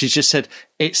another thing. She's just said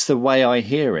it's the way I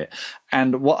hear it,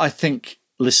 and what I think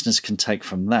listeners can take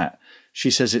from that,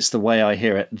 she says it's the way I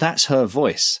hear it. That's her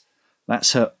voice.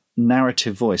 That's her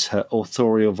narrative voice, her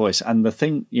authorial voice. And the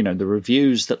thing, the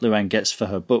reviews that Luan gets for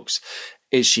her books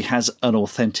is she has an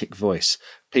authentic voice.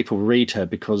 People read her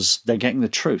because they're getting the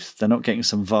truth. They're not getting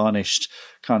some varnished,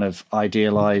 kind of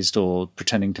idealized or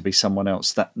pretending to be someone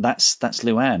else. That's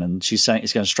Luan, and she's saying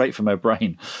it's going straight from her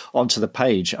brain onto the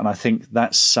page. And I think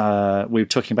that's we were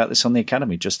talking about this on the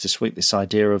Academy just this week. This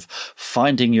idea of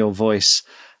finding your voice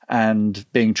and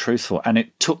being truthful. And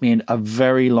it took me a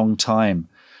very long time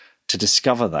to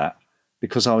discover that,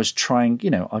 because I was trying,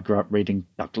 I grew up reading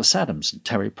Douglas Adams and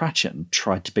Terry Pratchett and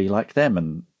tried to be like them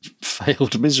and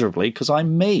failed miserably because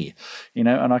I'm me,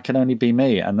 and I can only be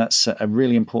me. And that's a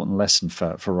really important lesson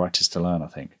for writers to learn, I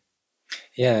think.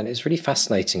 Yeah, and it's really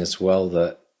fascinating as well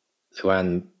that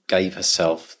Luan gave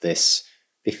herself this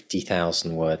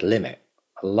 50,000 word limit.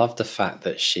 I love the fact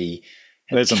that she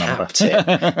capped it.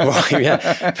 Well,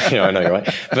 yeah, I know you're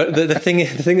right. But the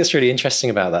thing that's really interesting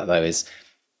about that, though, is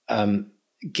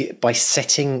by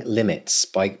setting limits,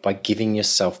 by giving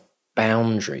yourself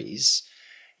boundaries,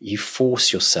 you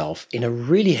force yourself in a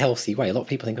really healthy way. A lot of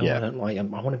people think, I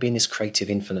want to be in this creative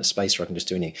infinite space where I can just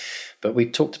do anything. But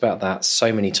we've talked about that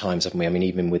so many times, haven't we? I mean,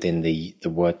 even within the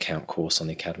word count course on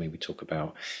the Academy, we talk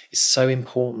about it's so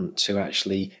important to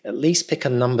actually at least pick a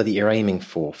number that you're aiming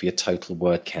for your total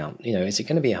word count. Is it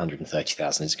going to be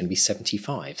 130,000? Is it going to be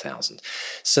 75,000?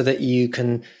 So that you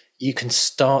can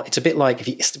start. It's a bit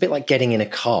like getting in a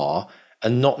car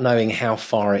and not knowing how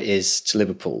far it is to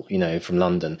Liverpool, from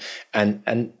London.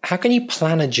 And how can you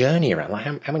plan a journey around?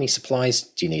 Like how many supplies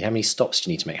do you need? How many stops do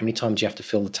you need to make? How many times do you have to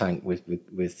fill the tank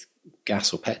with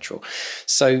gas or petrol.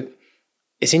 So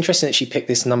it's interesting that she picked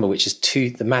this number, which is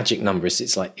the magic number is,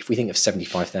 it's like, if we think of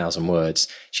 75,000 words,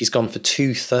 she's gone for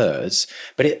 2/3,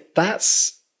 but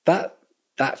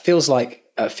that feels like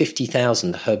at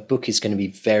 50,000, her book is going to be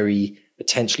very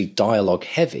potentially dialogue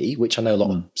heavy, which I know a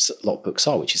lot of books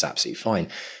are, which is absolutely fine.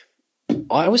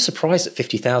 I was surprised at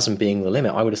 50,000 being the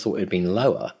limit. I would have thought it had been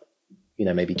lower,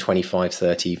 maybe 25,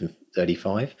 30, even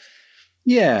 35.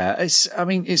 Yeah, it's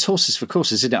horses for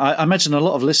courses, isn't it? I imagine a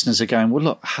lot of listeners are going, well,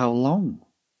 look, how long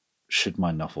should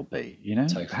my novel be?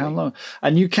 Totally. How long?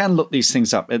 And you can look these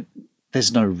things up.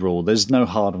 There's no rule. There's no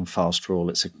hard and fast rule.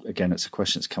 It's a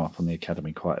question that's come up on the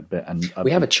Academy quite a bit. And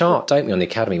we have a chart, don't we, on the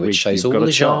Academy, which shows all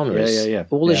the genres,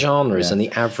 the genres, and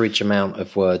the average amount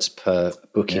of words per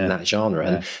book in that genre.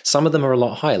 And some of them are a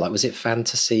lot higher. Like, was it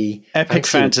fantasy? Epic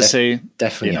fantasy,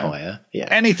 definitely higher. Yeah,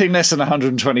 anything less than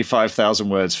 125,000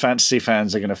 words, fantasy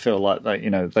fans are going to feel like they're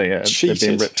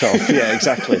being ripped off. Yeah,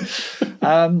 exactly.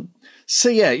 So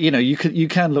you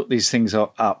can look these things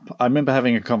up. I remember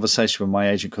having a conversation with my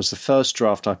agent because the first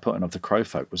draft I put in of The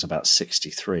Crowfolk was about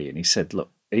 63, and he said, look,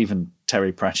 even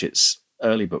Terry Pratchett's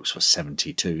early books were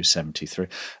 72, 73.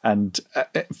 And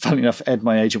funnily enough, Ed,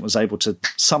 my agent, was able to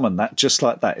summon that just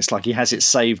like that. It's like he has it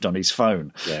saved on his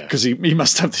phone because he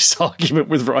must have this argument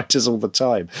with writers all the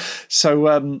time. So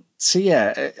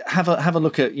have a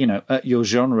look at at your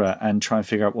genre and try and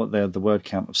figure out what the word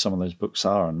count of some of those books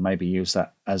are, and maybe use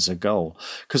that as a goal.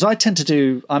 Because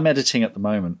I'm editing at the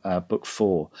moment book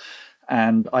 4,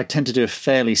 and I tend to do a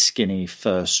fairly skinny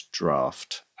first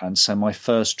draft. And so my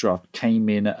first draft came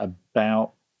in at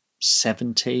about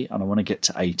 70, and I want to get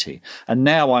to 80. And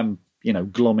now I'm,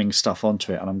 glomming stuff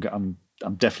onto it, and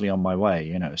I'm definitely on my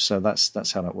way. So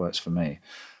that's how that works for me.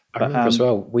 I remember as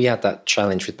well, we had that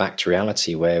challenge with Back to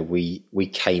Reality where we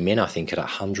came in, I think, at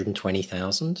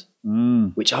 120,000,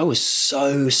 which I was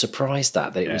so surprised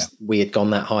at that we had gone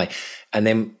that high. And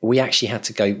then we actually had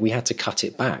to cut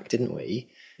it back, didn't we?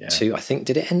 To, I think,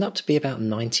 did it end up to be about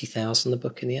 90,000 the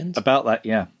book in the end? About that,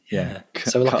 yeah.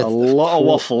 So like a lot of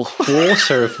waffle,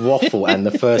 quarter of waffle, and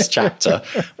the first chapter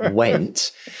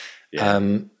went.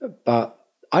 But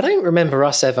I don't remember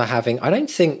us ever having. I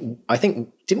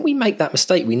think didn't we make that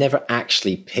mistake? We never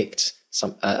actually picked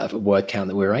a word count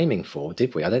that we were aiming for,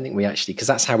 did we? I don't think we actually, because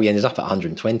that's how we ended up at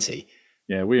 120.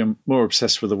 Yeah, we are more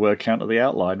obsessed with the word count of the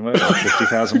outline, weren't we?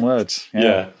 50,000 words.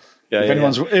 Yeah.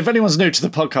 If anyone's new to the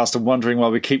podcast and wondering why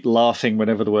we keep laughing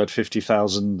whenever the word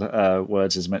 50,000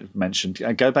 words is mentioned,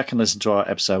 go back and listen to our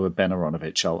episode with Ben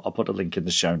Aronovich. I'll put a link in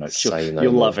the show notes.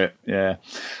 You'll love it. Yeah.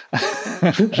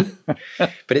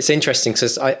 But it's interesting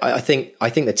because I think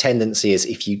the tendency is,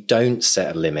 if you don't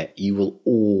set a limit, you will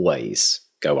always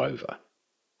go over.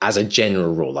 As a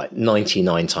general rule, like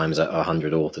 99 times out of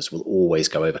 100 authors will always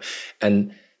go over.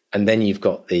 And then you've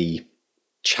got the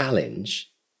challenge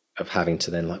of having to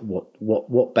then, like,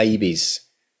 what babies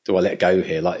do I let go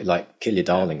here? Like kill your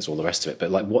darlings, all the rest of it.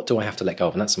 But like, what do I have to let go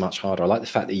of? And that's much harder. I like the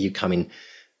fact that you come in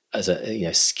as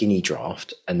a skinny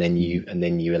draft, and then you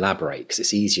elaborate, because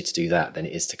it's easier to do that than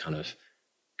it is to kind of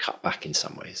cut back in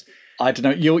some ways. I don't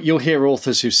know. You'll hear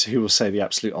authors who will say the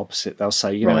absolute opposite. They'll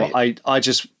say, you know, I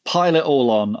just pile it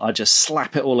all on, I just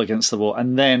slap it all against the wall,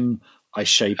 and then I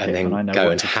shape it, and I know go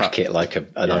what and to hack cut. it like an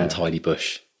untidy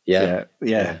bush. Yeah.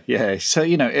 So,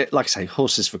 like I say,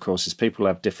 horses for courses. People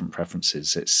have different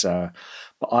preferences. It's,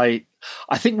 but I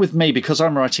think with me, because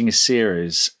I'm writing a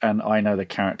series and I know the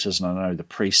characters and I know the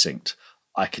precinct,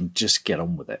 I can just get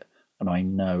on with it. And I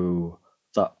know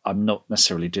that I'm not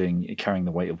necessarily carrying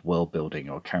the weight of world building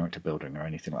or character building or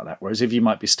anything like that. Whereas if you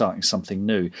might be starting something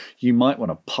new, you might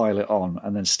want to pile it on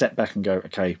and then step back and go,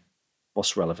 okay,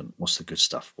 what's relevant? What's the good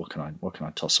stuff? What can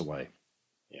I toss away?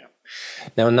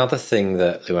 Now, another thing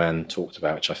that Luan talked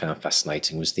about, which I found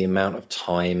fascinating, was the amount of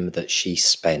time that she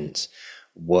spent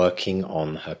working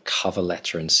on her cover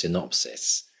letter and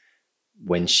synopsis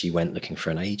when she went looking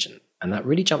for an agent. And that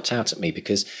really jumped out at me,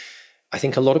 because I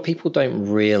think a lot of people don't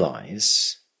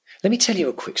realise. Let me tell you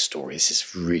a quick story. This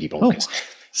is really bonkers.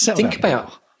 Settle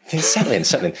in.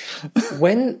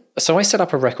 So I set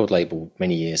up a record label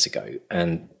many years ago,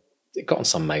 and it got on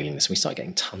some mailing list, and we started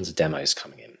getting tons of demos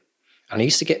coming in. And I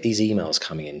used to get these emails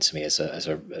coming in to me as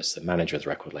the manager of the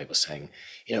record label saying,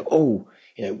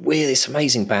 we're this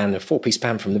amazing band, a 4-piece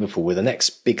band from Liverpool, we're the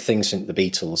next big thing since the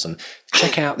Beatles, and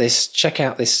check out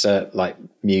this like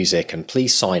music, and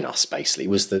please sign us, basically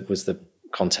was the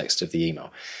context of the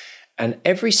email. And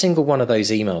every single one of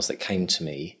those emails that came to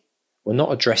me were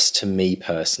not addressed to me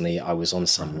personally. I was on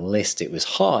some list. It was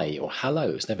hi or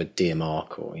hello. It was never dear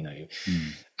Mark or,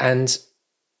 and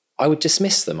I would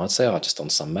dismiss them. I'd say, just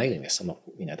on some mailing list. I'm not,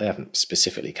 they haven't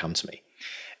specifically come to me.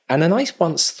 And then I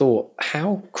once thought,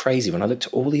 how crazy, when I looked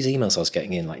at all these emails I was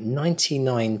getting in, like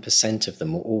 99% of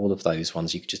them were all of those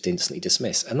ones you could just instantly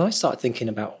dismiss. And I started thinking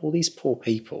about all these poor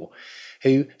people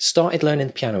who started learning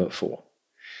the piano at 4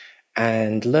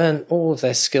 and learned all of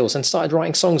their skills and started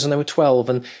writing songs when they were 12.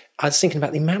 And I was thinking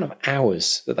about the amount of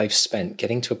hours that they've spent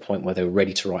getting to a point where they were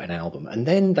ready to write an album. And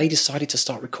then they decided to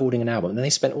start recording an album. And then they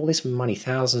spent all this money,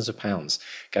 thousands of pounds,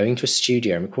 going to a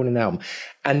studio and recording an album.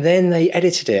 And then they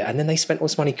edited it. And then they spent all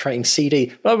this money creating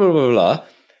CD, blah, blah, blah, blah.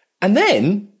 And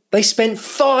then they spent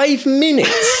 5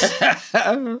 minutes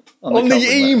on the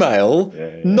email,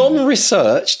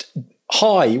 non-researched.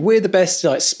 Hi, we're the best,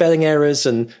 like spelling errors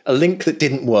and a link that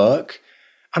didn't work.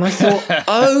 And I thought,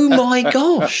 oh my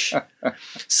gosh.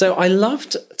 So I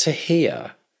loved to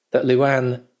hear that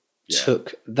Luan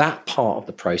took that part of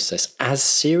the process as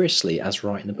seriously as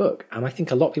writing the book. And I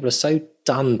think a lot of people are so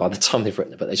done by the time they've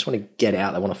written the book. They just want to get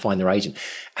out. They want to find their agent.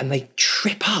 And they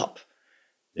trip up.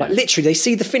 Yeah. Like literally, they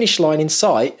see the finish line in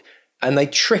sight and they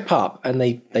trip up and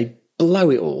they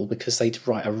blow it all because they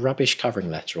write a rubbish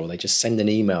covering letter or they just send an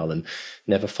email and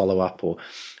never follow up. Or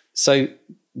so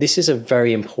this is a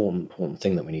very important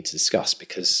thing that we need to discuss,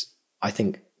 because I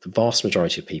think the vast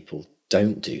majority of people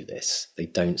don't do this. They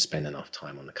don't spend enough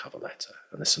time on the cover letter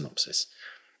and the synopsis.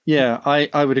 Yeah,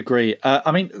 I would agree.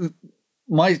 I'm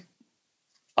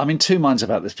in two minds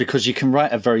about this, because you can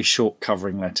write a very short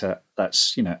covering letter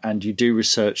that's, and you do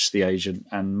research the agent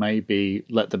and maybe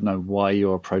let them know why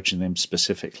you're approaching them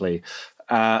specifically.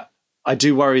 I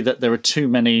do worry that there are too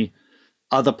many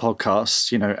other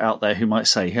podcasts, out there who might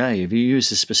say, hey, if you use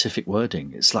this specific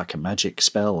wording, it's like a magic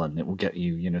spell and it will get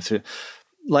you, through.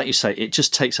 Like you say, it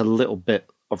just takes a little bit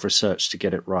of research to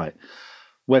get it right.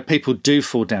 Where people do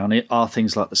fall down it are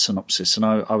things like the synopsis. And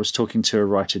I was talking to a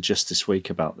writer just this week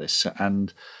about this,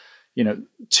 and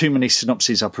too many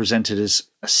synopses are presented as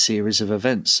a series of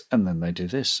events, and then they do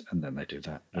this, and then they do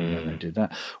that, and then they do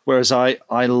that. Whereas I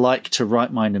like to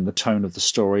write mine in the tone of the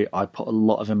story. I put a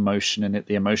lot of emotion in it,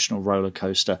 the emotional roller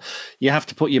coaster. You have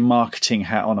to put your marketing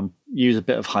hat on and use a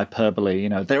bit of hyperbole.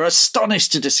 They're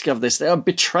astonished to discover this. They are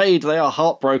betrayed. They are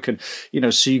heartbroken.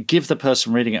 So you give the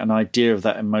person reading it an idea of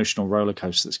that emotional roller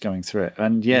coaster that's going through it.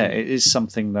 And it is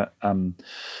something that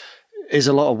is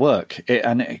a lot of work,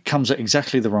 and it comes at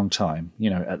exactly the wrong time,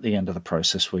 at the end of the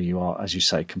process where you are, as you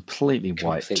say, completely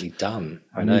wiped. Completely done.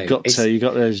 I and know. You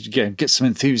got to get some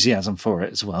enthusiasm for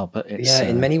it as well. But it's,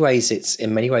 in many ways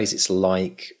it's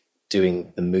like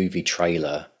doing the movie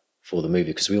trailer for the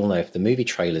movie, because we all know if the movie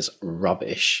trailer's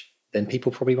rubbish, then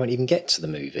people probably won't even get to the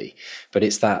movie. But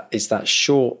it's that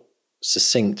short,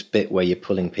 succinct bit where you're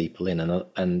pulling people in,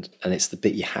 and it's the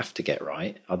bit you have to get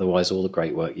right. Otherwise, all the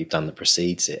great work you've done that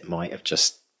precedes it might have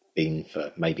just been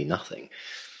for maybe nothing.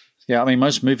 Yeah, I mean,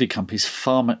 most movie companies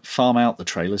farm out the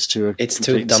trailers to a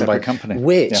completely separate company.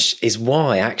 Which is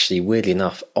why, actually, weirdly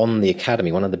enough, on the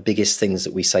Academy, one of the biggest things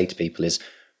that we say to people is,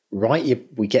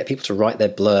 we get people to write their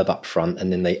blurb up front,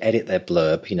 and then they edit their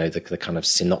blurb, the kind of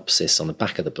synopsis on the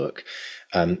back of the book.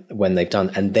 When they've done,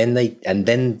 and then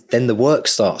the work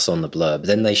starts on the blurb.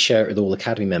 Then they share it with all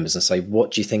Academy members and say,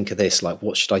 "What do you think of this? Like,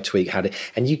 what should I tweak?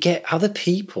 And you get other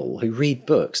people who read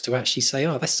books to actually say,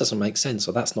 "Oh, this doesn't make sense,"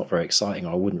 or "That's not very exciting,"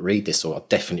 or "I wouldn't read this," or "I'll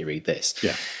definitely read this."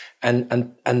 Yeah,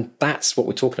 and that's what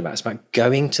we're talking about. It's about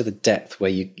going to the depth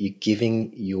where you're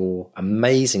giving your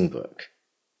amazing book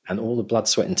and all the blood,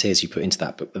 sweat, and tears you put into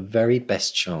that book the very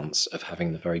best chance of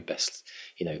having the very best,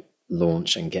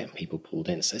 launch and getting people pulled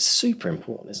in. So it's super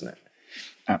important, isn't it?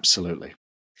 Absolutely.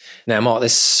 Now, Mark,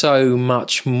 there's so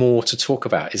much more to talk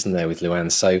about, isn't there, with Luan?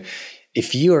 So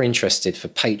if you are interested, for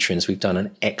patrons, we've done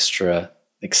an extra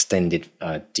extended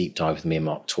deep dive with me and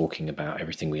Mark talking about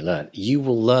everything we learned. You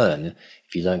will learn,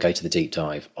 if you go to the deep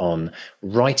dive, on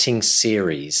writing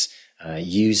series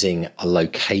using a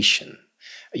location.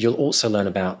 You'll also learn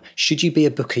about, should you be a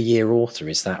book a year author?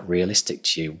 Is that realistic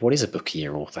to you? What is a book a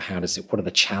year author? What are the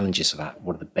challenges of that?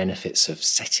 What are the benefits of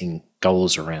setting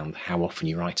goals around how often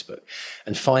you write a book?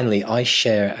 And finally, I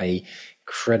share a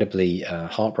incredibly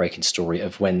heartbreaking story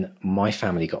of when my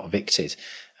family got evicted,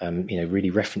 really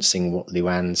referencing what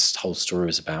Luan's whole story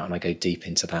was about. And I go deep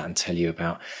into that and tell you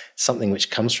about something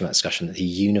which comes from that discussion, the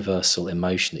universal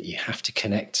emotion that you have to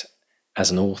connect as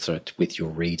an author with your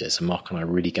readers. And Mark and I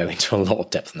really go into a lot of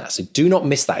depth on that. So do not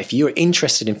miss that. If you're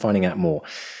interested in finding out more,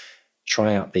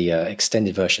 try out the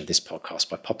extended version of this podcast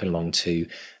by popping along to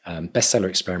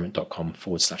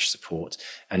bestsellerexperiment.com/support.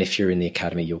 And if you're in the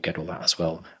Academy, you'll get all that as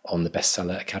well on the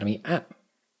Bestseller Academy app.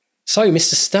 So,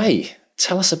 Mr. Stay,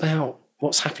 tell us about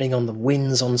what's happening on the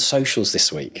wins on socials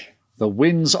this week. The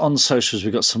wins on socials,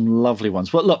 we've got some lovely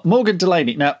ones. Well, look, Morgan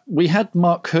Delaney. Now, we had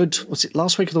Mark Hood, was it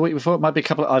last week or the week before? It might be a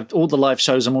couple of, all the live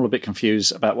shows, I'm all a bit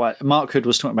confused about why. Mark Hood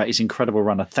was talking about his incredible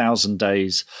run, 1,000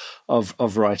 days of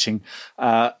writing.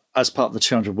 As part of the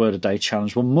 200 word a day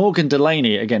challenge. Well, Morgan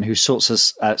Delaney, again, who supports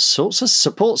us over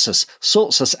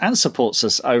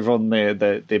on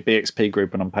the BXP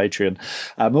group and on Patreon.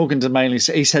 Morgan Delaney,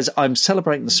 he says, I'm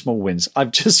celebrating the small wins.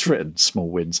 I've just written small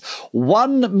wins.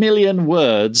 1 million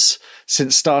words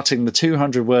since starting the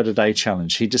 200 word a day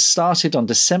challenge. He just started on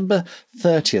December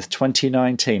 30th,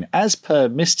 2019, as per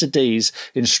Mr. D's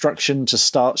instruction to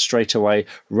start straight away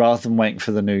rather than waiting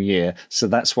for the new year. So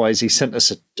that's why he sent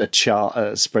us a chart,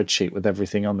 a spreadsheet with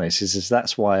everything on this. He says,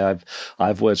 that's why I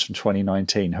have words from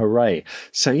 2019. Hooray.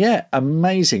 So yeah,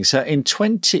 amazing. So in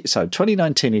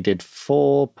 2019, he did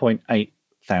 4.8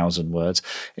 thousand words.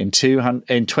 In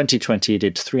 2020, he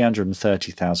did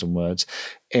 330,000 words.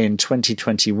 In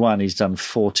 2021, he's done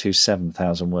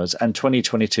 427,000 words. And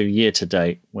 2022 year to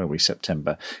date, where we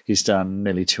September, he's done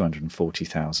nearly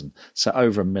 240,000. So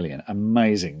over 1 million.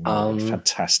 Amazing.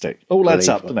 Fantastic. All adds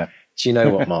up, doesn't it? Do you know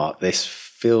what, Mark? This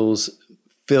fills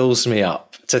me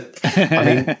up. I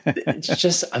mean, it's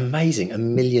just amazing.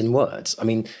 1 million words. I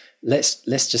mean, let's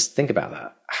just think about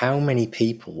that. How many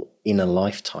people in a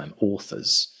lifetime,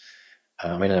 authors,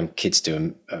 I mean, kids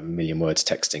do a million words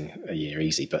texting a year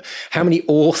easy, but how many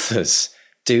authors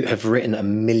have written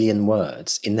 1 million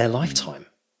words in their lifetime?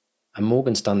 And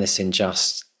Morgan's done this in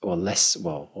just less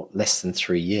than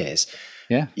 3 years.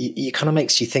 Yeah, it kind of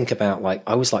makes you think about, like,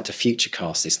 I always like to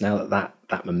futurecast this now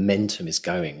that momentum is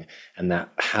going and that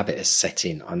habit has set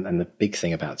in. And the big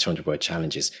thing about 200 word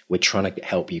challenges, we're trying to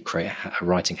help you create a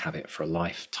writing habit for a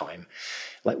lifetime.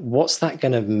 Like, what's that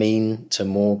going to mean to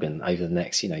Morgan over the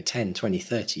next, 10, 20,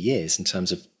 30 years in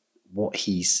terms of what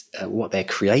they're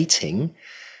creating?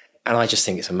 And I just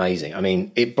think it's amazing. I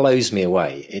mean, it blows me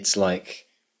away. It's like,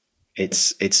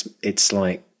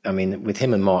 I mean, with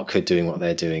him and Mark Hood doing what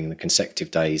they're doing, the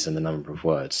consecutive days and the number of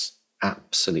words,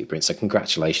 absolutely brilliant. So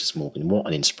congratulations, Morgan. What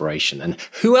an inspiration. And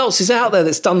who else is out there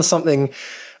that's done something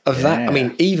of that? I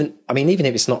mean, even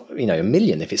if it's not, 1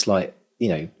 million, if it's like,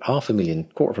 500,000,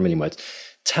 250,000 words,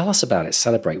 tell us about it.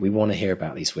 Celebrate. We want to hear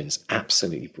about these wins.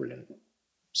 Absolutely brilliant.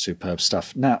 Superb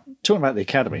stuff. Now, talking about the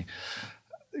Academy,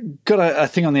 got a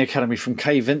thing on the Academy from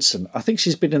Kay Vincent. I think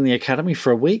she's been in the Academy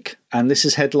for a week, and this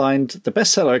is headlined, "The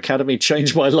Bestseller Academy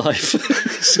Changed My Life."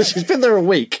 So she's been there a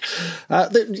week.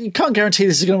 You can't guarantee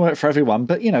this is going to work for everyone,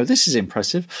 but, this is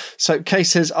impressive. So Kay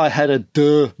says, I had a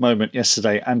duh moment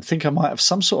yesterday and think I might have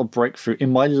some sort of breakthrough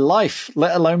in my life,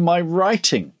 let alone my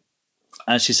writing.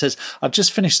 And she says, I've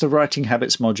just finished the writing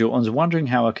habits module and was wondering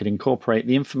how I could incorporate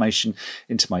the information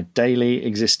into my daily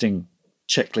existing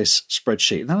checklist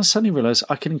spreadsheet. And then I suddenly realised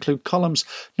I can include columns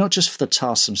not just for the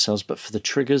tasks themselves, but for the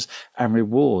triggers and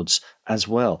rewards as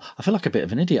well. I feel like a bit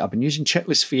of an idiot. I've been using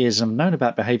checklists for years and I've known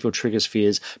about behavioural triggers for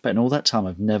years, but in all that time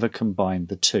I've never combined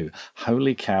the two.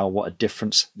 Holy cow, what a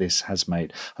difference this has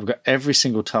made. I've got every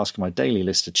single task on my daily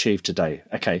list achieved today.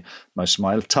 Okay, most of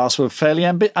my tasks were fairly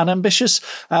unambitious,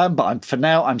 but for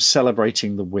now I'm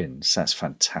celebrating the wins. That's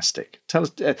fantastic. Tell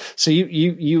us. So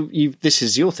you this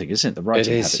is your thing, isn't it? The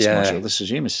writing habits module. This is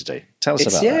you, Mr. D. Tell us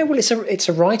about that. Well, it's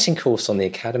a writing course on the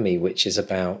Academy, which is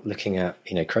about looking at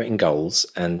creating goals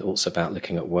and also about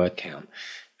looking at word count.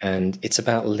 And it's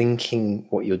about linking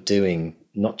what you're doing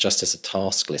not just as a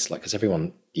task list, because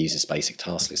everyone uses basic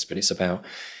task lists, but it's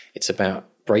about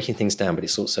breaking things down, but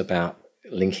it's also about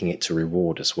linking it to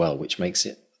reward as well, which makes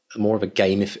it more of a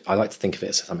game. I like to think of it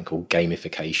as something called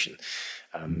gamification.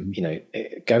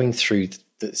 Going through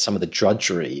some of the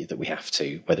drudgery that we have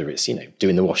to, whether it's,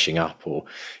 doing the washing up or,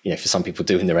 for some people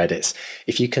doing their edits,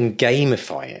 if you can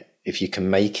gamify it, if you can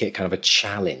make it kind of a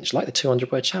challenge, like the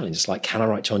 200 word challenge, it's like, can I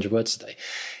write 200 words today?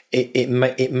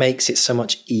 It makes it so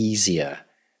much easier.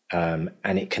 And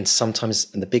it can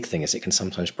sometimes, and the big thing is it can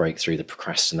sometimes break through the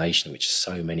procrastination, which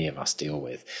so many of us deal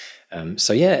with.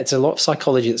 It's a lot of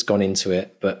psychology that's gone into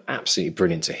it, but absolutely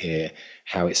brilliant to hear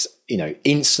how it's,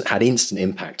 had instant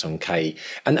impact on Kay.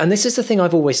 And this is the thing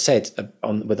I've always said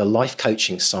with the life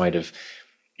coaching side of,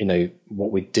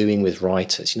 what we're doing with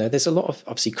writers. There's a lot of,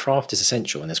 obviously craft is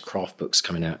essential and there's craft books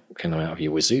coming out of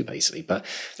your wazoo basically, but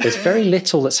there's very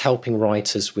little that's helping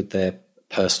writers with their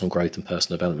personal growth and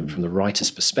personal development from the writer's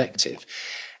perspective.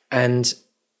 And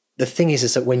the thing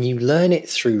is that when you learn it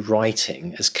through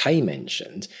writing, as Kay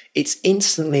mentioned, it's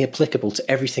instantly applicable to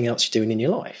everything else you're doing in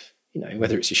your life.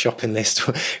 Whether it's your shopping list,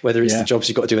 or whether it's the jobs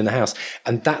you've got to do in the house.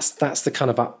 And that's the kind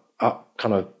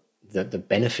of the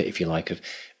benefit, if you like, of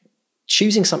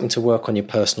choosing something to work on your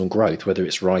personal growth, whether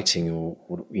it's writing or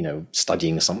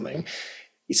studying something.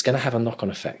 it's going to have a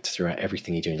knock-on effect throughout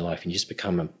everything you do in your life, and you just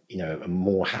become a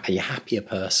happier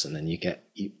person, and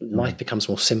life becomes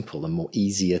more simple and more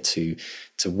easier to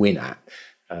win at.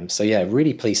 So yeah,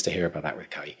 really pleased to hear about that with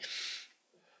Chloe.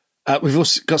 We've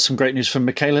also got some great news from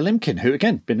Michaela Limkin, who,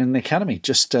 again, been in the Academy,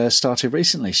 just started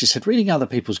recently. She said, reading other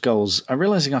people's goals, I'm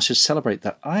realising I should celebrate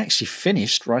that I actually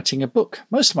finished writing a book.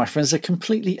 Most of my friends are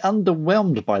completely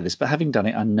underwhelmed by this, but having done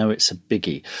it, I know it's a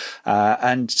biggie.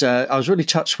 And I was really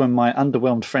touched when my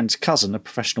underwhelmed friend's cousin, a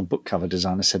professional book cover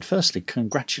designer, said, firstly,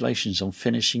 congratulations on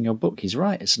finishing your book. He's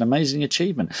right. It's an amazing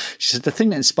achievement. She said, the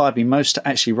thing that inspired me most to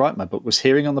actually write my book was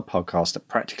hearing on the podcast that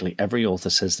practically every author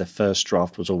says their first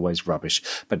draft was always rubbish,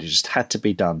 but it just had to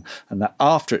be done, and that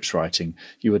after its writing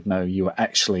you would know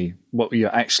what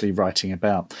you're actually writing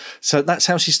about. So that's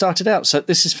how she started out. So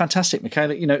this is fantastic,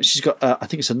 Michaela. She's got I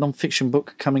think it's a non-fiction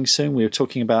book coming soon. We were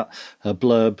talking about her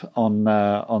blurb on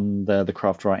the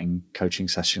craft writing coaching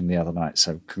session the other night.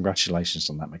 So congratulations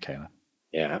on that, Michaela.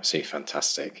 Yeah, absolutely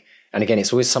fantastic. And again,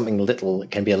 it's always something little.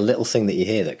 It can be a little thing that you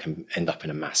hear that can end up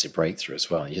in a massive breakthrough as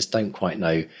well. You just don't quite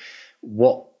know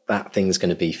what that thing's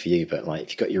going to be for you, but if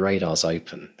you've got your radars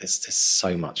open, there's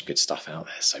so much good stuff out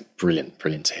there. So brilliant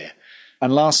to hear.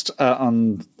 And last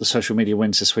on the social media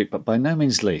wins this week, but by no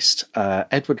means least,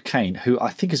 Edward Kane, who I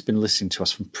think has been listening to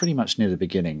us from pretty much near the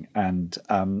beginning, and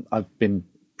I've been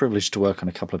privileged to work on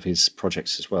a couple of his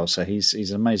projects as well. So he's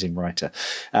an amazing writer.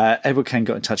 Edward Kane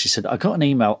got in touch. He said, I got an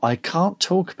email I can't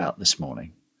talk about this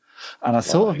morning, and I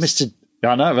thought of Mr.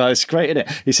 I know, but it's great, isn't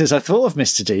it? He says, I thought of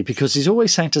Mr. D because he's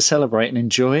always saying to celebrate and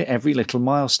enjoy every little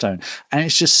milestone. And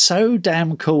it's just so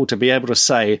damn cool to be able to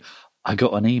say, I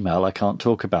got an email I can't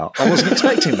talk about. I wasn't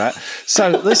expecting that.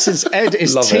 So Ed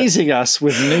is teasing us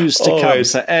with news to come.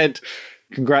 So Ed,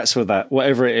 congrats with that.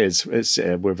 Whatever it is,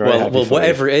 we're very happy well,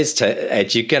 whatever it is,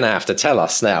 Ed, you're going to have to tell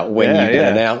us now when you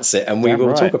can announce it, and we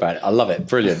will talk about it. I love it.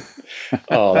 Brilliant.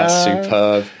 Oh, that's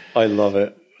superb. I love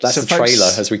it. That's the trailer,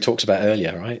 as we talked about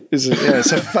earlier, right? Yeah,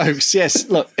 so folks, yes,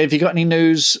 look, if you got any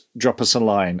news, drop us a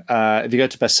line. If you go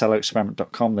to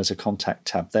bestsellerexperiment.com, there's a contact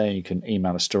tab there. You can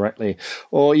email us directly,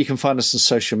 or you can find us on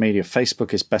social media.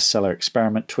 Facebook is Bestseller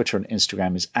Experiment. Twitter and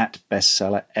Instagram is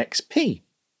 @BestsellerXP.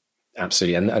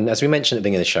 Absolutely. And as we mentioned at the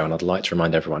beginning of the show, and I'd like to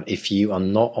remind everyone, if you are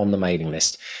not on the mailing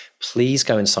list, please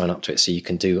go and sign up to it so you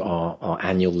can do our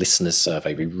annual listeners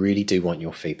survey. We really do want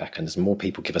your feedback, and as more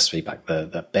people give us feedback,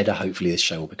 the better hopefully this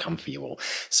show will become for you all.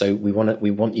 So we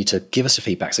want you to give us your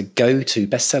feedback. So go to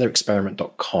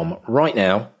bestsellerexperiment.com right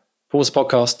now. Pause the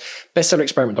podcast,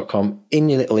 bestsellerexperiment.com, in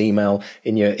your little email,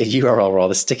 in your URL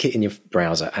rather, stick it in your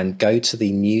browser and go to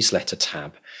the newsletter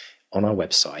tab on our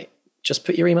website. Just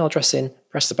put your email address in,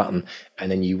 press the button,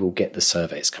 and then you will get the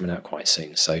survey. It's coming out quite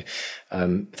soon. So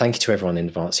thank you to everyone in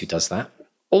advance who does that.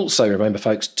 Also, remember,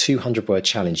 folks, 200-word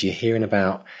challenge. You're hearing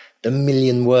about the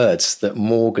 1,000,000 words that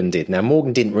Morgan did. Now,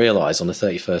 Morgan didn't realise on the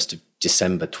 31st of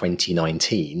December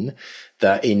 2019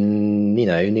 that in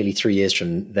nearly 3 years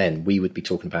from then, we would be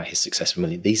talking about his success with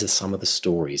 1,000,000. These are some of the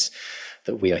stories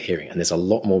that we are hearing, and there's a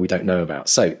lot more we don't know about.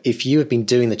 So if you have been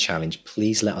doing the challenge,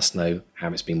 please let us know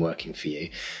how it's been working for you.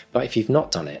 But if you've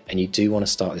not done it and you do want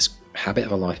to start this habit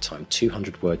of a lifetime,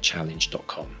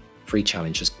 200wordchallenge.com. Free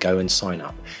challenge. Just go and sign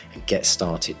up and get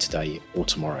started today or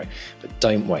tomorrow. But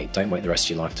don't wait the rest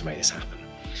of your life to make this happen.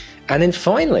 And then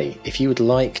finally, if you would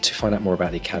like to find out more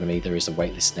about the Academy, there is a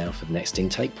waitlist now for the next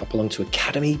intake. Pop along to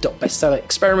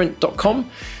academy.bestsellerexperiment.com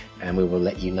and we will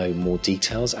let you know more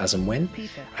details as and when.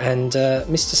 And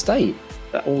Mr. State,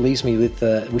 that all leaves me with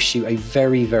wish you a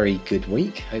very, very good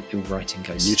week. Hope your writing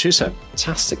goes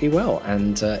fantastically well.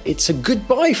 And it's a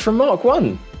goodbye from Mark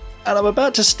 1. And I'm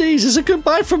about to sneeze. It's a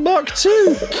goodbye from Mark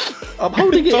 2. I'm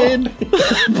holding it in.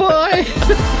 Bye.